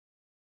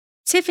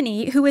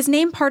 Tiffini, who was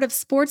named part of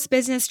Sports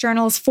Business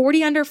Journal's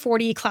 40 Under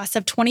 40 class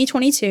of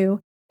 2022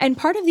 and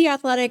part of the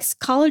Athletics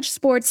College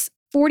Sports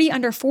 40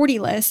 Under 40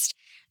 list,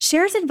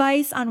 shares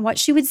advice on what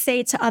she would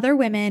say to other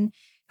women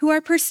who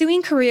are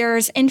pursuing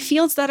careers in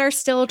fields that are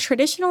still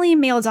traditionally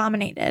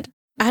male-dominated.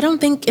 I don't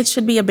think it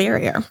should be a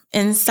barrier.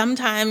 And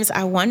sometimes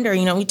I wonder,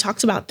 we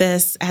talked about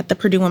this at the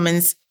Purdue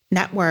Women's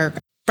Network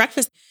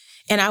breakfast,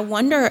 and I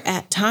wonder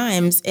at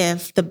times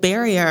if the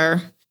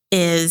barrier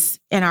is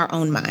in our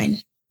own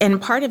mind. And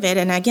part of it,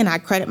 and again, I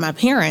credit my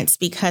parents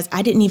because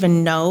I didn't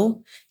even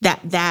know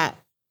that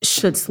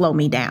should slow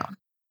me down.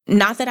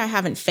 Not that I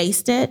haven't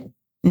faced it,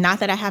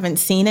 not that I haven't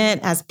seen it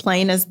as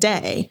plain as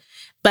day,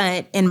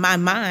 but in my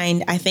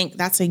mind, I think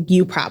that's a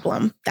you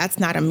problem. That's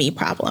not a me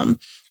problem.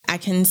 I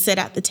can sit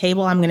at the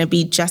table. I'm going to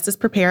be just as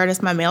prepared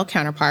as my male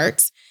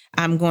counterparts.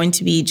 I'm going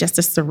to be just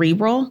as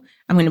cerebral.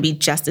 I'm going to be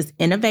just as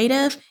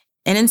innovative.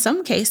 And in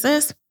some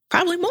cases,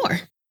 probably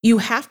more. You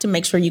have to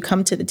make sure you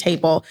come to the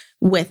table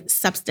with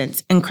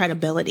substance and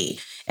credibility.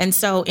 And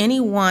so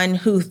anyone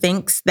who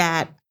thinks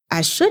that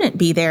I shouldn't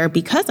be there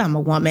because I'm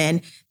a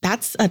woman,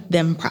 that's a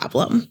them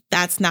problem.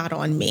 That's not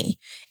on me.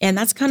 And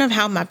that's kind of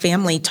how my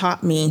family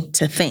taught me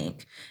to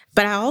think.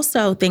 But I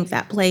also think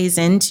that plays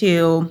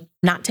into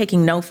not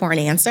taking no for an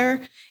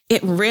answer.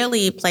 It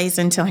really plays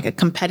into like a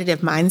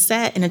competitive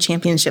mindset and a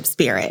championship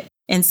spirit.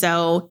 And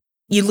so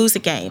you lose a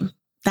game.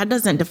 That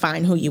doesn't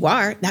define who you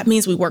are. That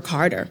means we work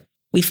harder.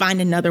 We find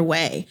another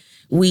way.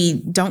 We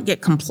don't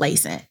get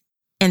complacent.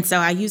 And so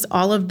I use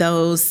all of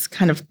those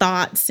kind of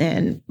thoughts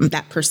and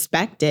that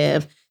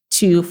perspective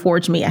to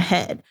forge me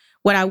ahead.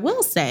 What I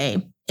will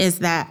say is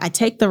that I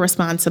take the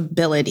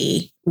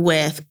responsibility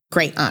with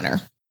great honor.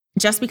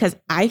 Just because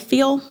I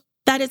feel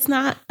that it's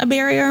not a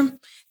barrier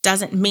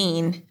doesn't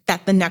mean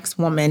that the next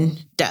woman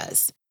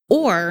does,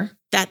 or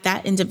that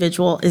that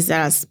individual is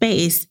at a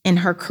space in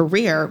her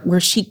career where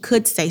she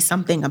could say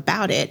something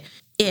about it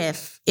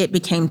if it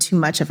became too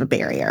much of a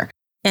barrier.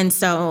 And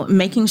so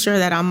making sure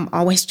that I'm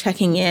always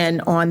checking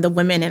in on the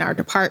women in our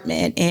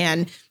department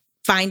and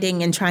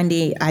finding and trying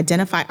to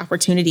identify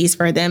opportunities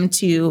for them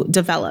to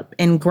develop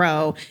and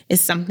grow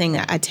is something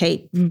that I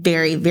take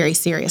very, very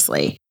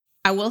seriously.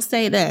 I will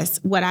say this,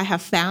 what I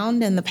have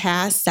found in the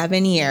past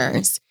 7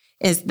 years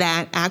is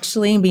that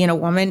actually being a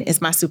woman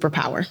is my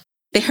superpower.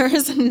 There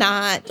is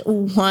not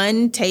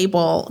one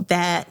table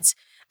that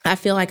I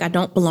feel like I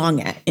don't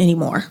belong at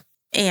anymore.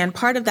 And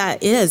part of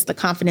that is the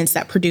confidence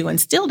that Purdue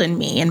instilled in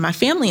me and my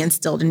family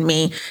instilled in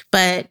me.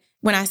 But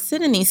when I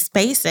sit in these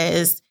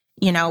spaces,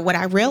 what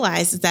I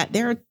realize is that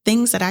there are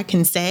things that I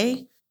can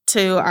say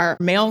to our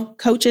male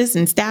coaches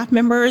and staff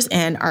members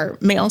and our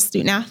male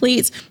student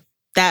athletes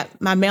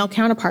that my male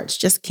counterparts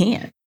just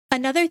can't.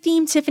 Another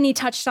theme Tiffini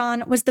touched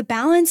on was the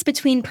balance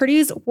between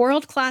Purdue's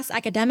world-class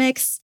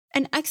academics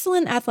and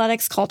excellent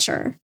athletics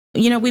culture.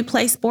 We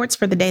play sports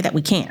for the day that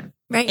we can.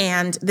 Right.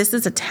 And this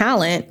is a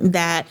talent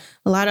that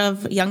a lot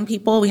of young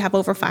people, we have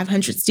over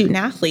 500 student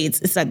athletes.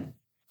 It's a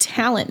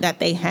talent that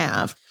they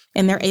have,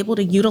 and they're able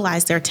to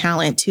utilize their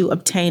talent to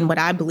obtain what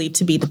I believe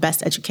to be the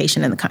best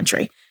education in the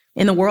country,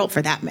 in the world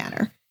for that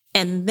matter.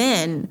 And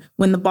then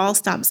when the ball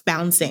stops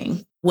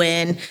bouncing,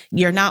 when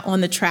you're not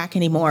on the track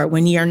anymore,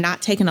 when you're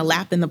not taking a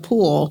lap in the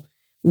pool,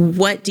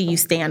 what do you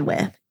stand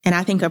with? And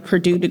I think a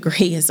Purdue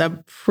degree is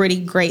a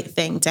pretty great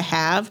thing to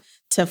have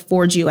to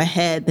forge you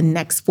ahead the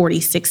next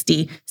 40,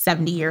 60,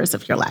 70 years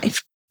of your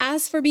life.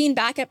 As for being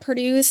back at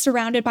Purdue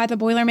surrounded by the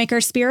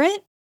Boilermaker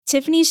spirit,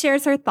 Tiffini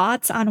shares her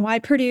thoughts on why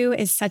Purdue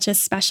is such a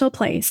special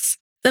place.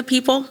 The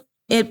people.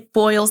 It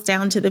boils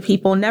down to the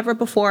people. Never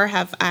before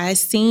have I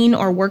seen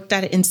or worked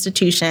at an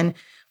institution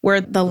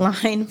where the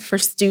line for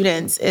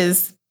students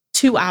is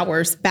 2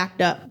 hours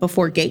backed up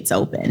before gates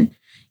open.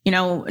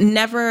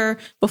 Never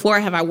before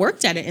have I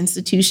worked at an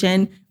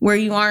institution where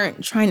you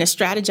aren't trying to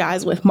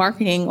strategize with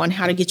marketing on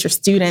how to get your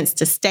students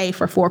to stay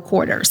for 4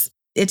 quarters.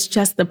 It's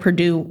just the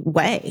Purdue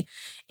way.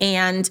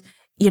 And,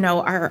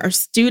 our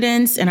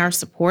students and our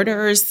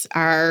supporters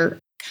are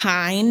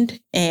kind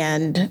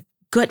and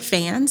good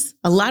fans,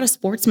 a lot of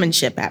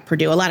sportsmanship at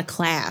Purdue, a lot of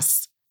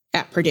class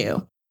at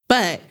Purdue.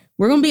 But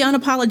we're going to be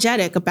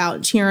unapologetic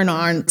about cheering on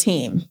our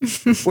team.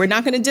 We're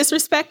not going to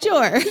disrespect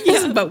yours,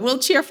 but we'll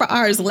cheer for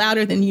ours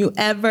louder than you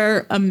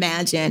ever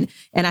imagine.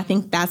 And I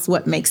think that's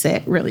what makes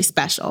it really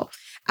special.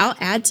 I'll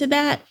add to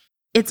that.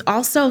 It's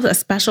also a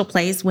special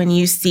place when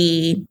you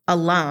see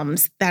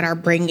alums that are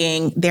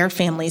bringing their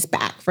families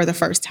back for the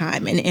first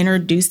time and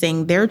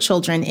introducing their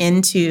children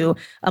into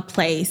a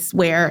place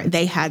where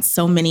they had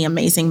so many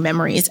amazing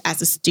memories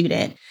as a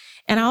student.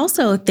 And I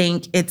also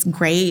think it's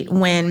great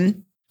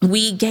when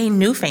we gain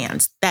new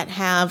fans that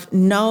have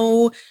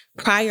no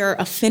prior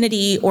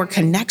affinity or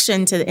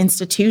connection to the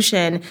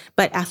institution,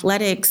 but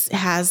athletics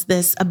has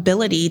this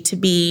ability to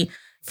be,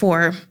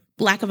 for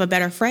lack of a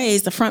better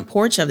phrase, the front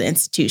porch of the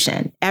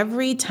institution.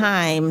 Every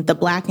time the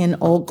black and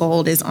old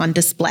gold is on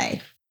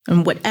display,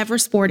 and whatever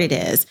sport it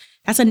is,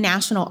 that's a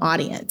national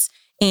audience.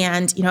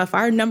 And, if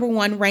our number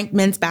 1 ranked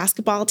men's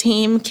basketball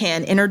team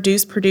can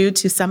introduce Purdue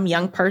to some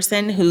young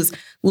person who's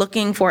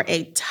looking for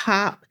a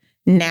top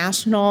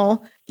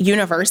national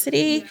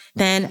university,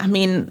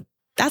 then,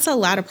 that's a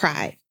lot of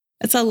pride.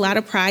 It's a lot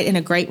of pride and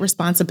a great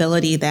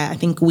responsibility that I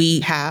think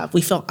we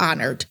feel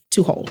honored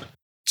to hold.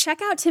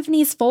 Check out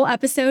Tiffini's full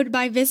episode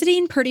by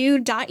visiting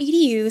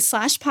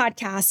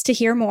purdue.edu/podcast to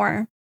hear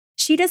more.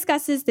 She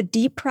discusses the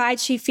deep pride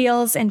she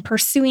feels in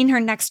pursuing her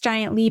next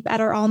giant leap at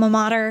her alma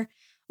mater,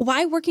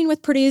 why working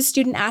with Purdue's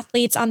student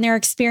athletes on their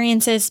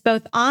experiences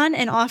both on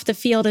and off the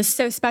field is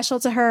so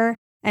special to her,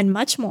 and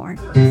much more.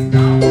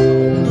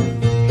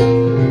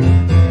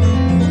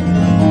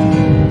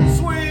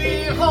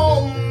 Sweet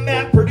home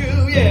at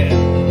Purdue, yeah.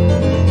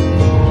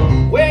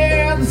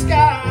 Where the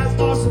skies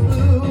are so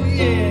blue,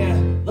 yeah.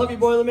 Love you,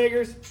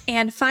 Boilermakers.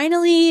 And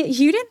finally,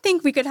 you didn't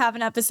think we could have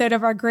an episode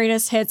of our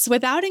greatest hits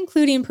without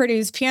including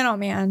Purdue's Piano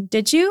Man,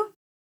 did you?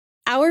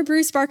 Our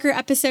Bruce Barker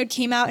episode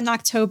came out in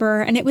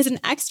October, and it was an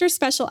extra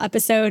special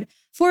episode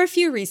for a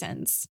few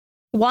reasons.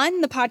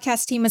 One, the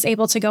podcast team was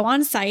able to go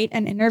on site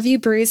and interview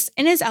Bruce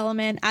in his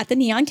element at the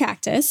Neon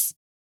Cactus.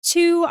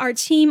 Two, our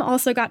team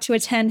also got to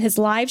attend his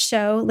live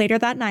show later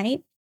that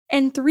night.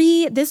 And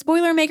three, this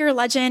Boilermaker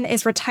legend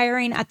is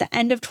retiring at the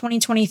end of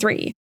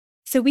 2023.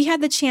 So we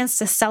had the chance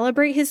to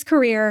celebrate his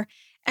career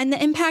and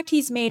the impact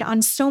he's made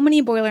on so many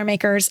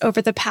Boilermakers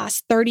over the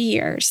past 30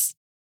 years.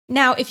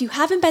 Now, if you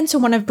haven't been to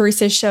one of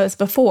Bruce's shows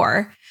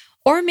before,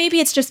 or maybe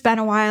it's just been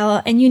a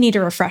while and you need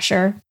a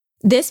refresher,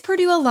 this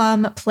Purdue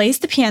alum plays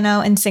the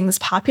piano and sings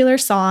popular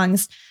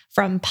songs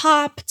from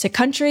pop to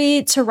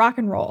country to rock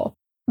and roll.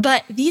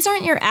 But these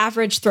aren't your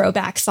average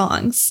throwback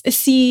songs.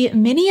 See,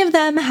 many of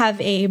them have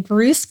a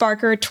Bruce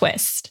Barker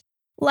twist,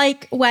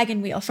 like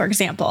Wagon Wheel, for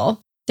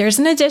example. There's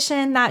an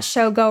addition that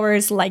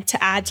showgoers like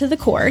to add to the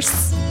course.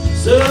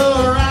 So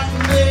rock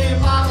me,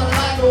 mama,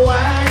 like a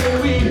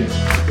wagon wheel.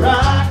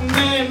 Rock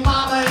me,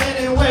 mama,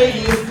 any way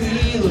you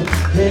feel.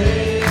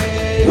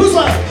 Hey, who's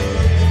like?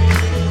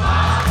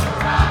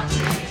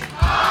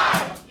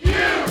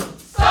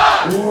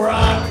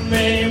 Rock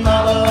me,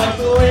 mama, like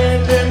the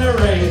wind in the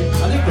rain.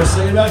 I think they're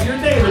singing about your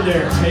David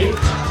there, Kate.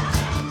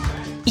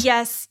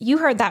 Yes, you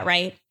heard that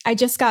right. I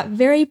just got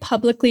very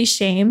publicly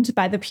shamed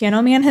by the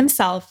piano man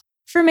himself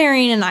for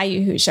marrying an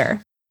IU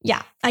Hoosier.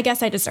 Yeah, I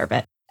guess I deserve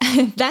it.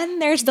 Then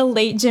there's the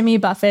late Jimmy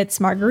Buffett's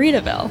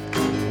Margaritaville.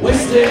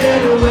 Wasted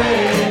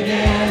away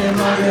again in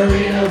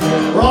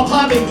Margaritaville. We're all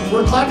clapping.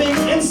 We're clapping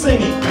and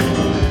singing.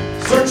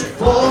 Searching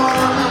for a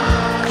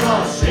mind,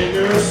 I'll sing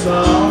your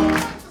song.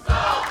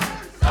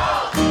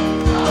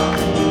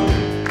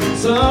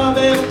 Some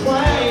people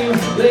claim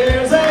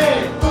there's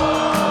a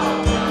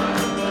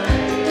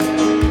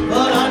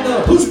but I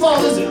know whose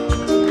fault is it?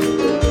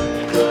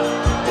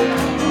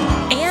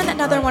 And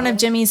another one of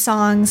Jimmy's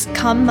songs,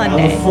 Come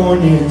Monday.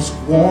 California's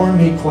worn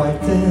me quite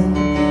thin.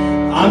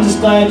 I'm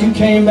just glad you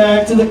came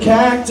back to the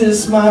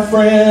cactus, my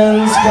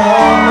friends.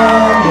 Come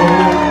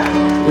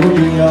Monday, it'll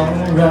be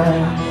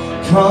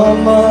alright.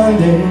 Come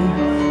Monday,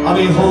 I'll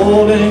be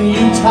holding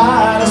you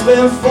tight. I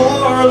spent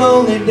 4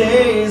 lonely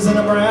days in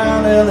a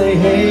brown LA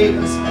haze,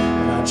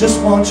 and I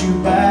just want you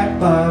back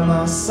by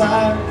my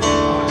side.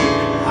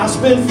 I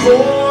spent 4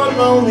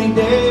 lonely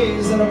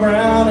days in a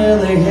brown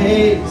LA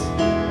haze,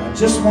 I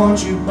just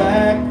want you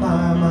back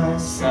by my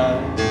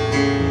side.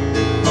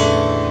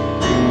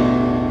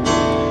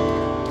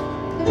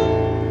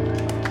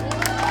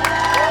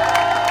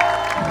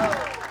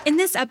 In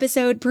this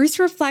episode, Bruce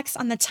reflects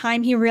on the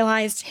time he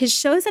realized his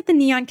shows at the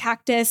Neon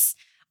Cactus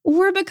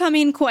were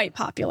becoming quite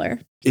popular.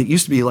 It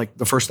used to be like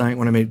the first night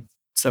when I made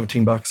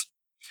 $17.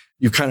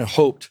 You kind of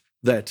hoped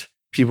that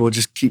people would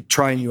just keep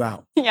trying you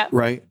out, Yeah.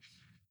 right?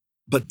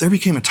 But there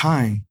became a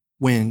time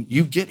when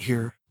you get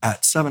here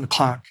at 7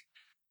 o'clock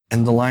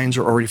and the lines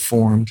are already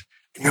formed.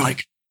 And you're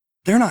like,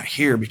 they're not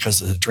here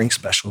because of the drink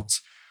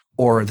specials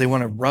or they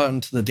want to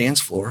run to the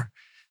dance floor.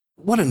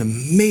 What an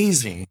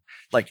amazing,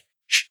 like,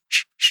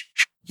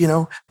 you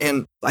know?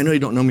 And I know you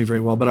don't know me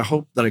very well, but I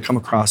hope that I come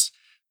across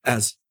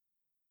as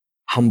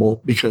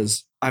humble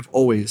because I've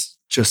always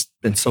just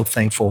been so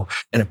thankful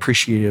and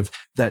appreciative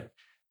that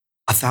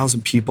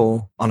 1,000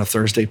 people on a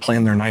Thursday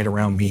plan their night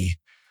around me.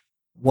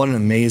 What an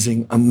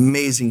amazing,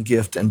 amazing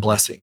gift and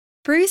blessing.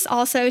 Bruce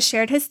also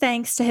shared his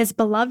thanks to his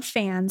beloved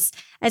fans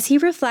as he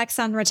reflects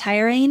on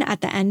retiring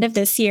at the end of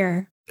this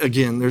year.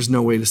 Again, there's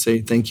no way to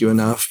say thank you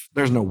enough.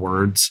 There's no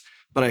words,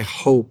 but I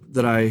hope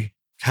that I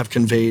have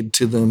conveyed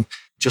to them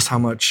just how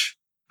much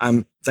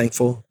I'm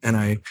thankful and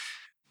I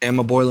am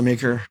a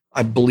Boilermaker.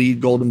 I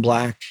bleed gold and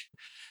black.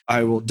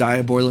 I will die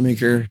a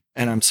Boilermaker,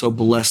 and I'm so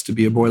blessed to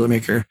be a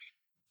Boilermaker.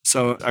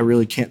 So I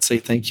really can't say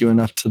thank you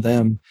enough to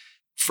them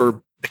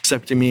for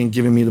accepting me and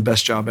giving me the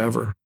best job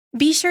ever.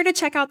 Be sure to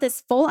check out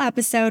this full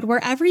episode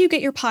wherever you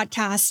get your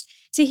podcast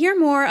to hear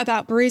more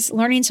about Bruce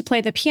learning to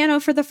play the piano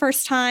for the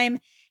first time,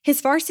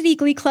 his varsity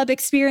glee club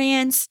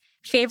experience,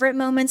 favorite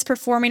moments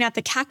performing at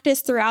the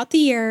Cactus throughout the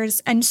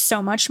years, and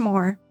so much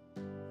more.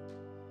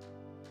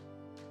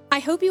 I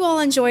hope you all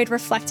enjoyed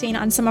reflecting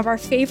on some of our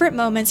favorite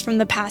moments from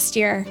the past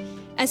year,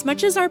 as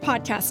much as our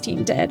podcast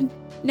team did.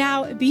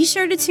 Now, be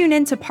sure to tune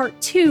in to part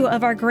 2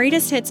 of our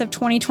greatest hits of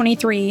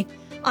 2023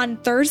 on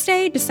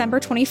Thursday, December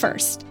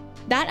 21st.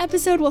 That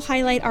episode will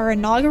highlight our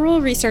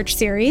inaugural research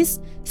series,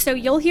 so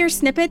you'll hear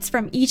snippets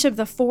from each of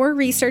the 4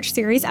 research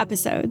series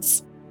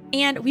episodes.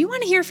 And we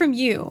want to hear from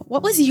you.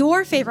 What was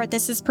your favorite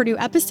This Is Purdue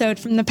episode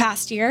from the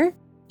past year?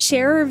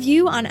 Share a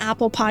review on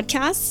Apple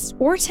Podcasts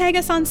or tag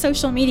us on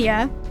social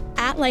media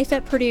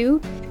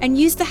 @LifeAtPurdue and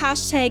use the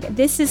hashtag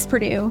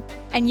 #ThisIsPurdue,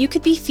 and you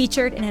could be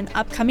featured in an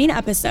upcoming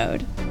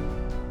episode.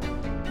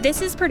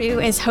 This Is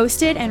Purdue is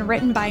hosted and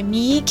written by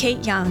me,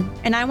 Kate Young,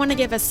 and I want to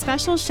give a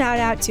special shout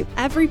out to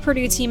every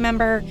Purdue team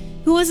member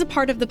who was a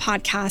part of the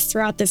podcast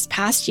throughout this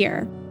past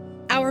year.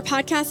 Our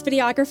podcast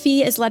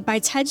videography is led by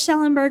Ted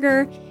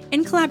Schellenberger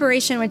in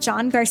collaboration with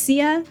John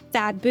Garcia,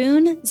 Thad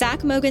Boone,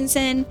 Zach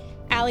Mogensen,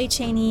 Allie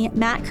Cheney,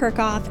 Matt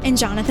Kirchhoff, and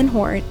Jonathan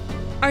Hort.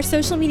 Our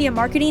social media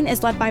marketing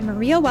is led by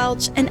Maria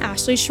Welch and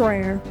Ashley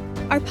Schroyer.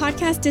 Our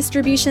podcast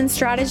distribution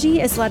strategy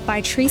is led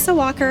by Teresa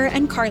Walker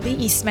and Carly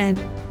Eastman.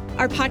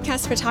 Our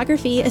podcast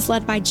photography is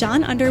led by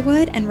John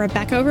Underwood and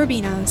Rebecca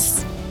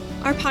Rubinos.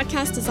 Our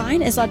podcast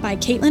design is led by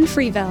Caitlin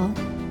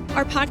Freeville.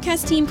 Our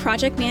podcast team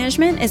project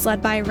management is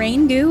led by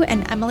Rain Gu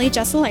and Emily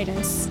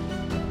Jesselaitis.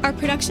 Our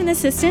production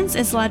assistance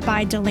is led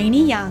by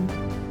Delaney Young.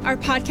 Our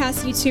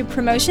podcast YouTube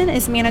promotion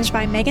is managed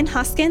by Megan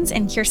Hoskins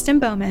and Kirsten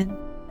Bowman.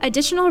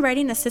 Additional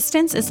writing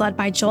assistance is led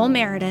by Joel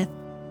Meredith.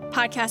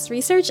 Podcast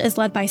research is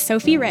led by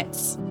Sophie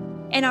Ritz.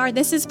 And our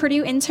This is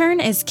Purdue intern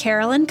is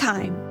Carolyn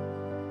Kime.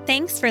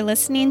 Thanks for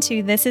listening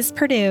to This is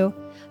Purdue.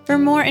 For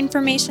more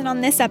information on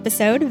this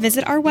episode,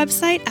 visit our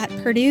website at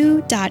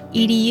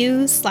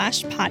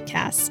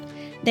purdue.edu/podcast.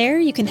 There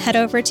you can head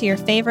over to your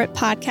favorite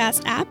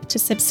podcast app to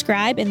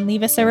subscribe and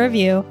leave us a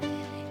review.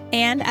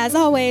 And as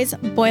always,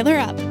 boiler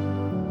up.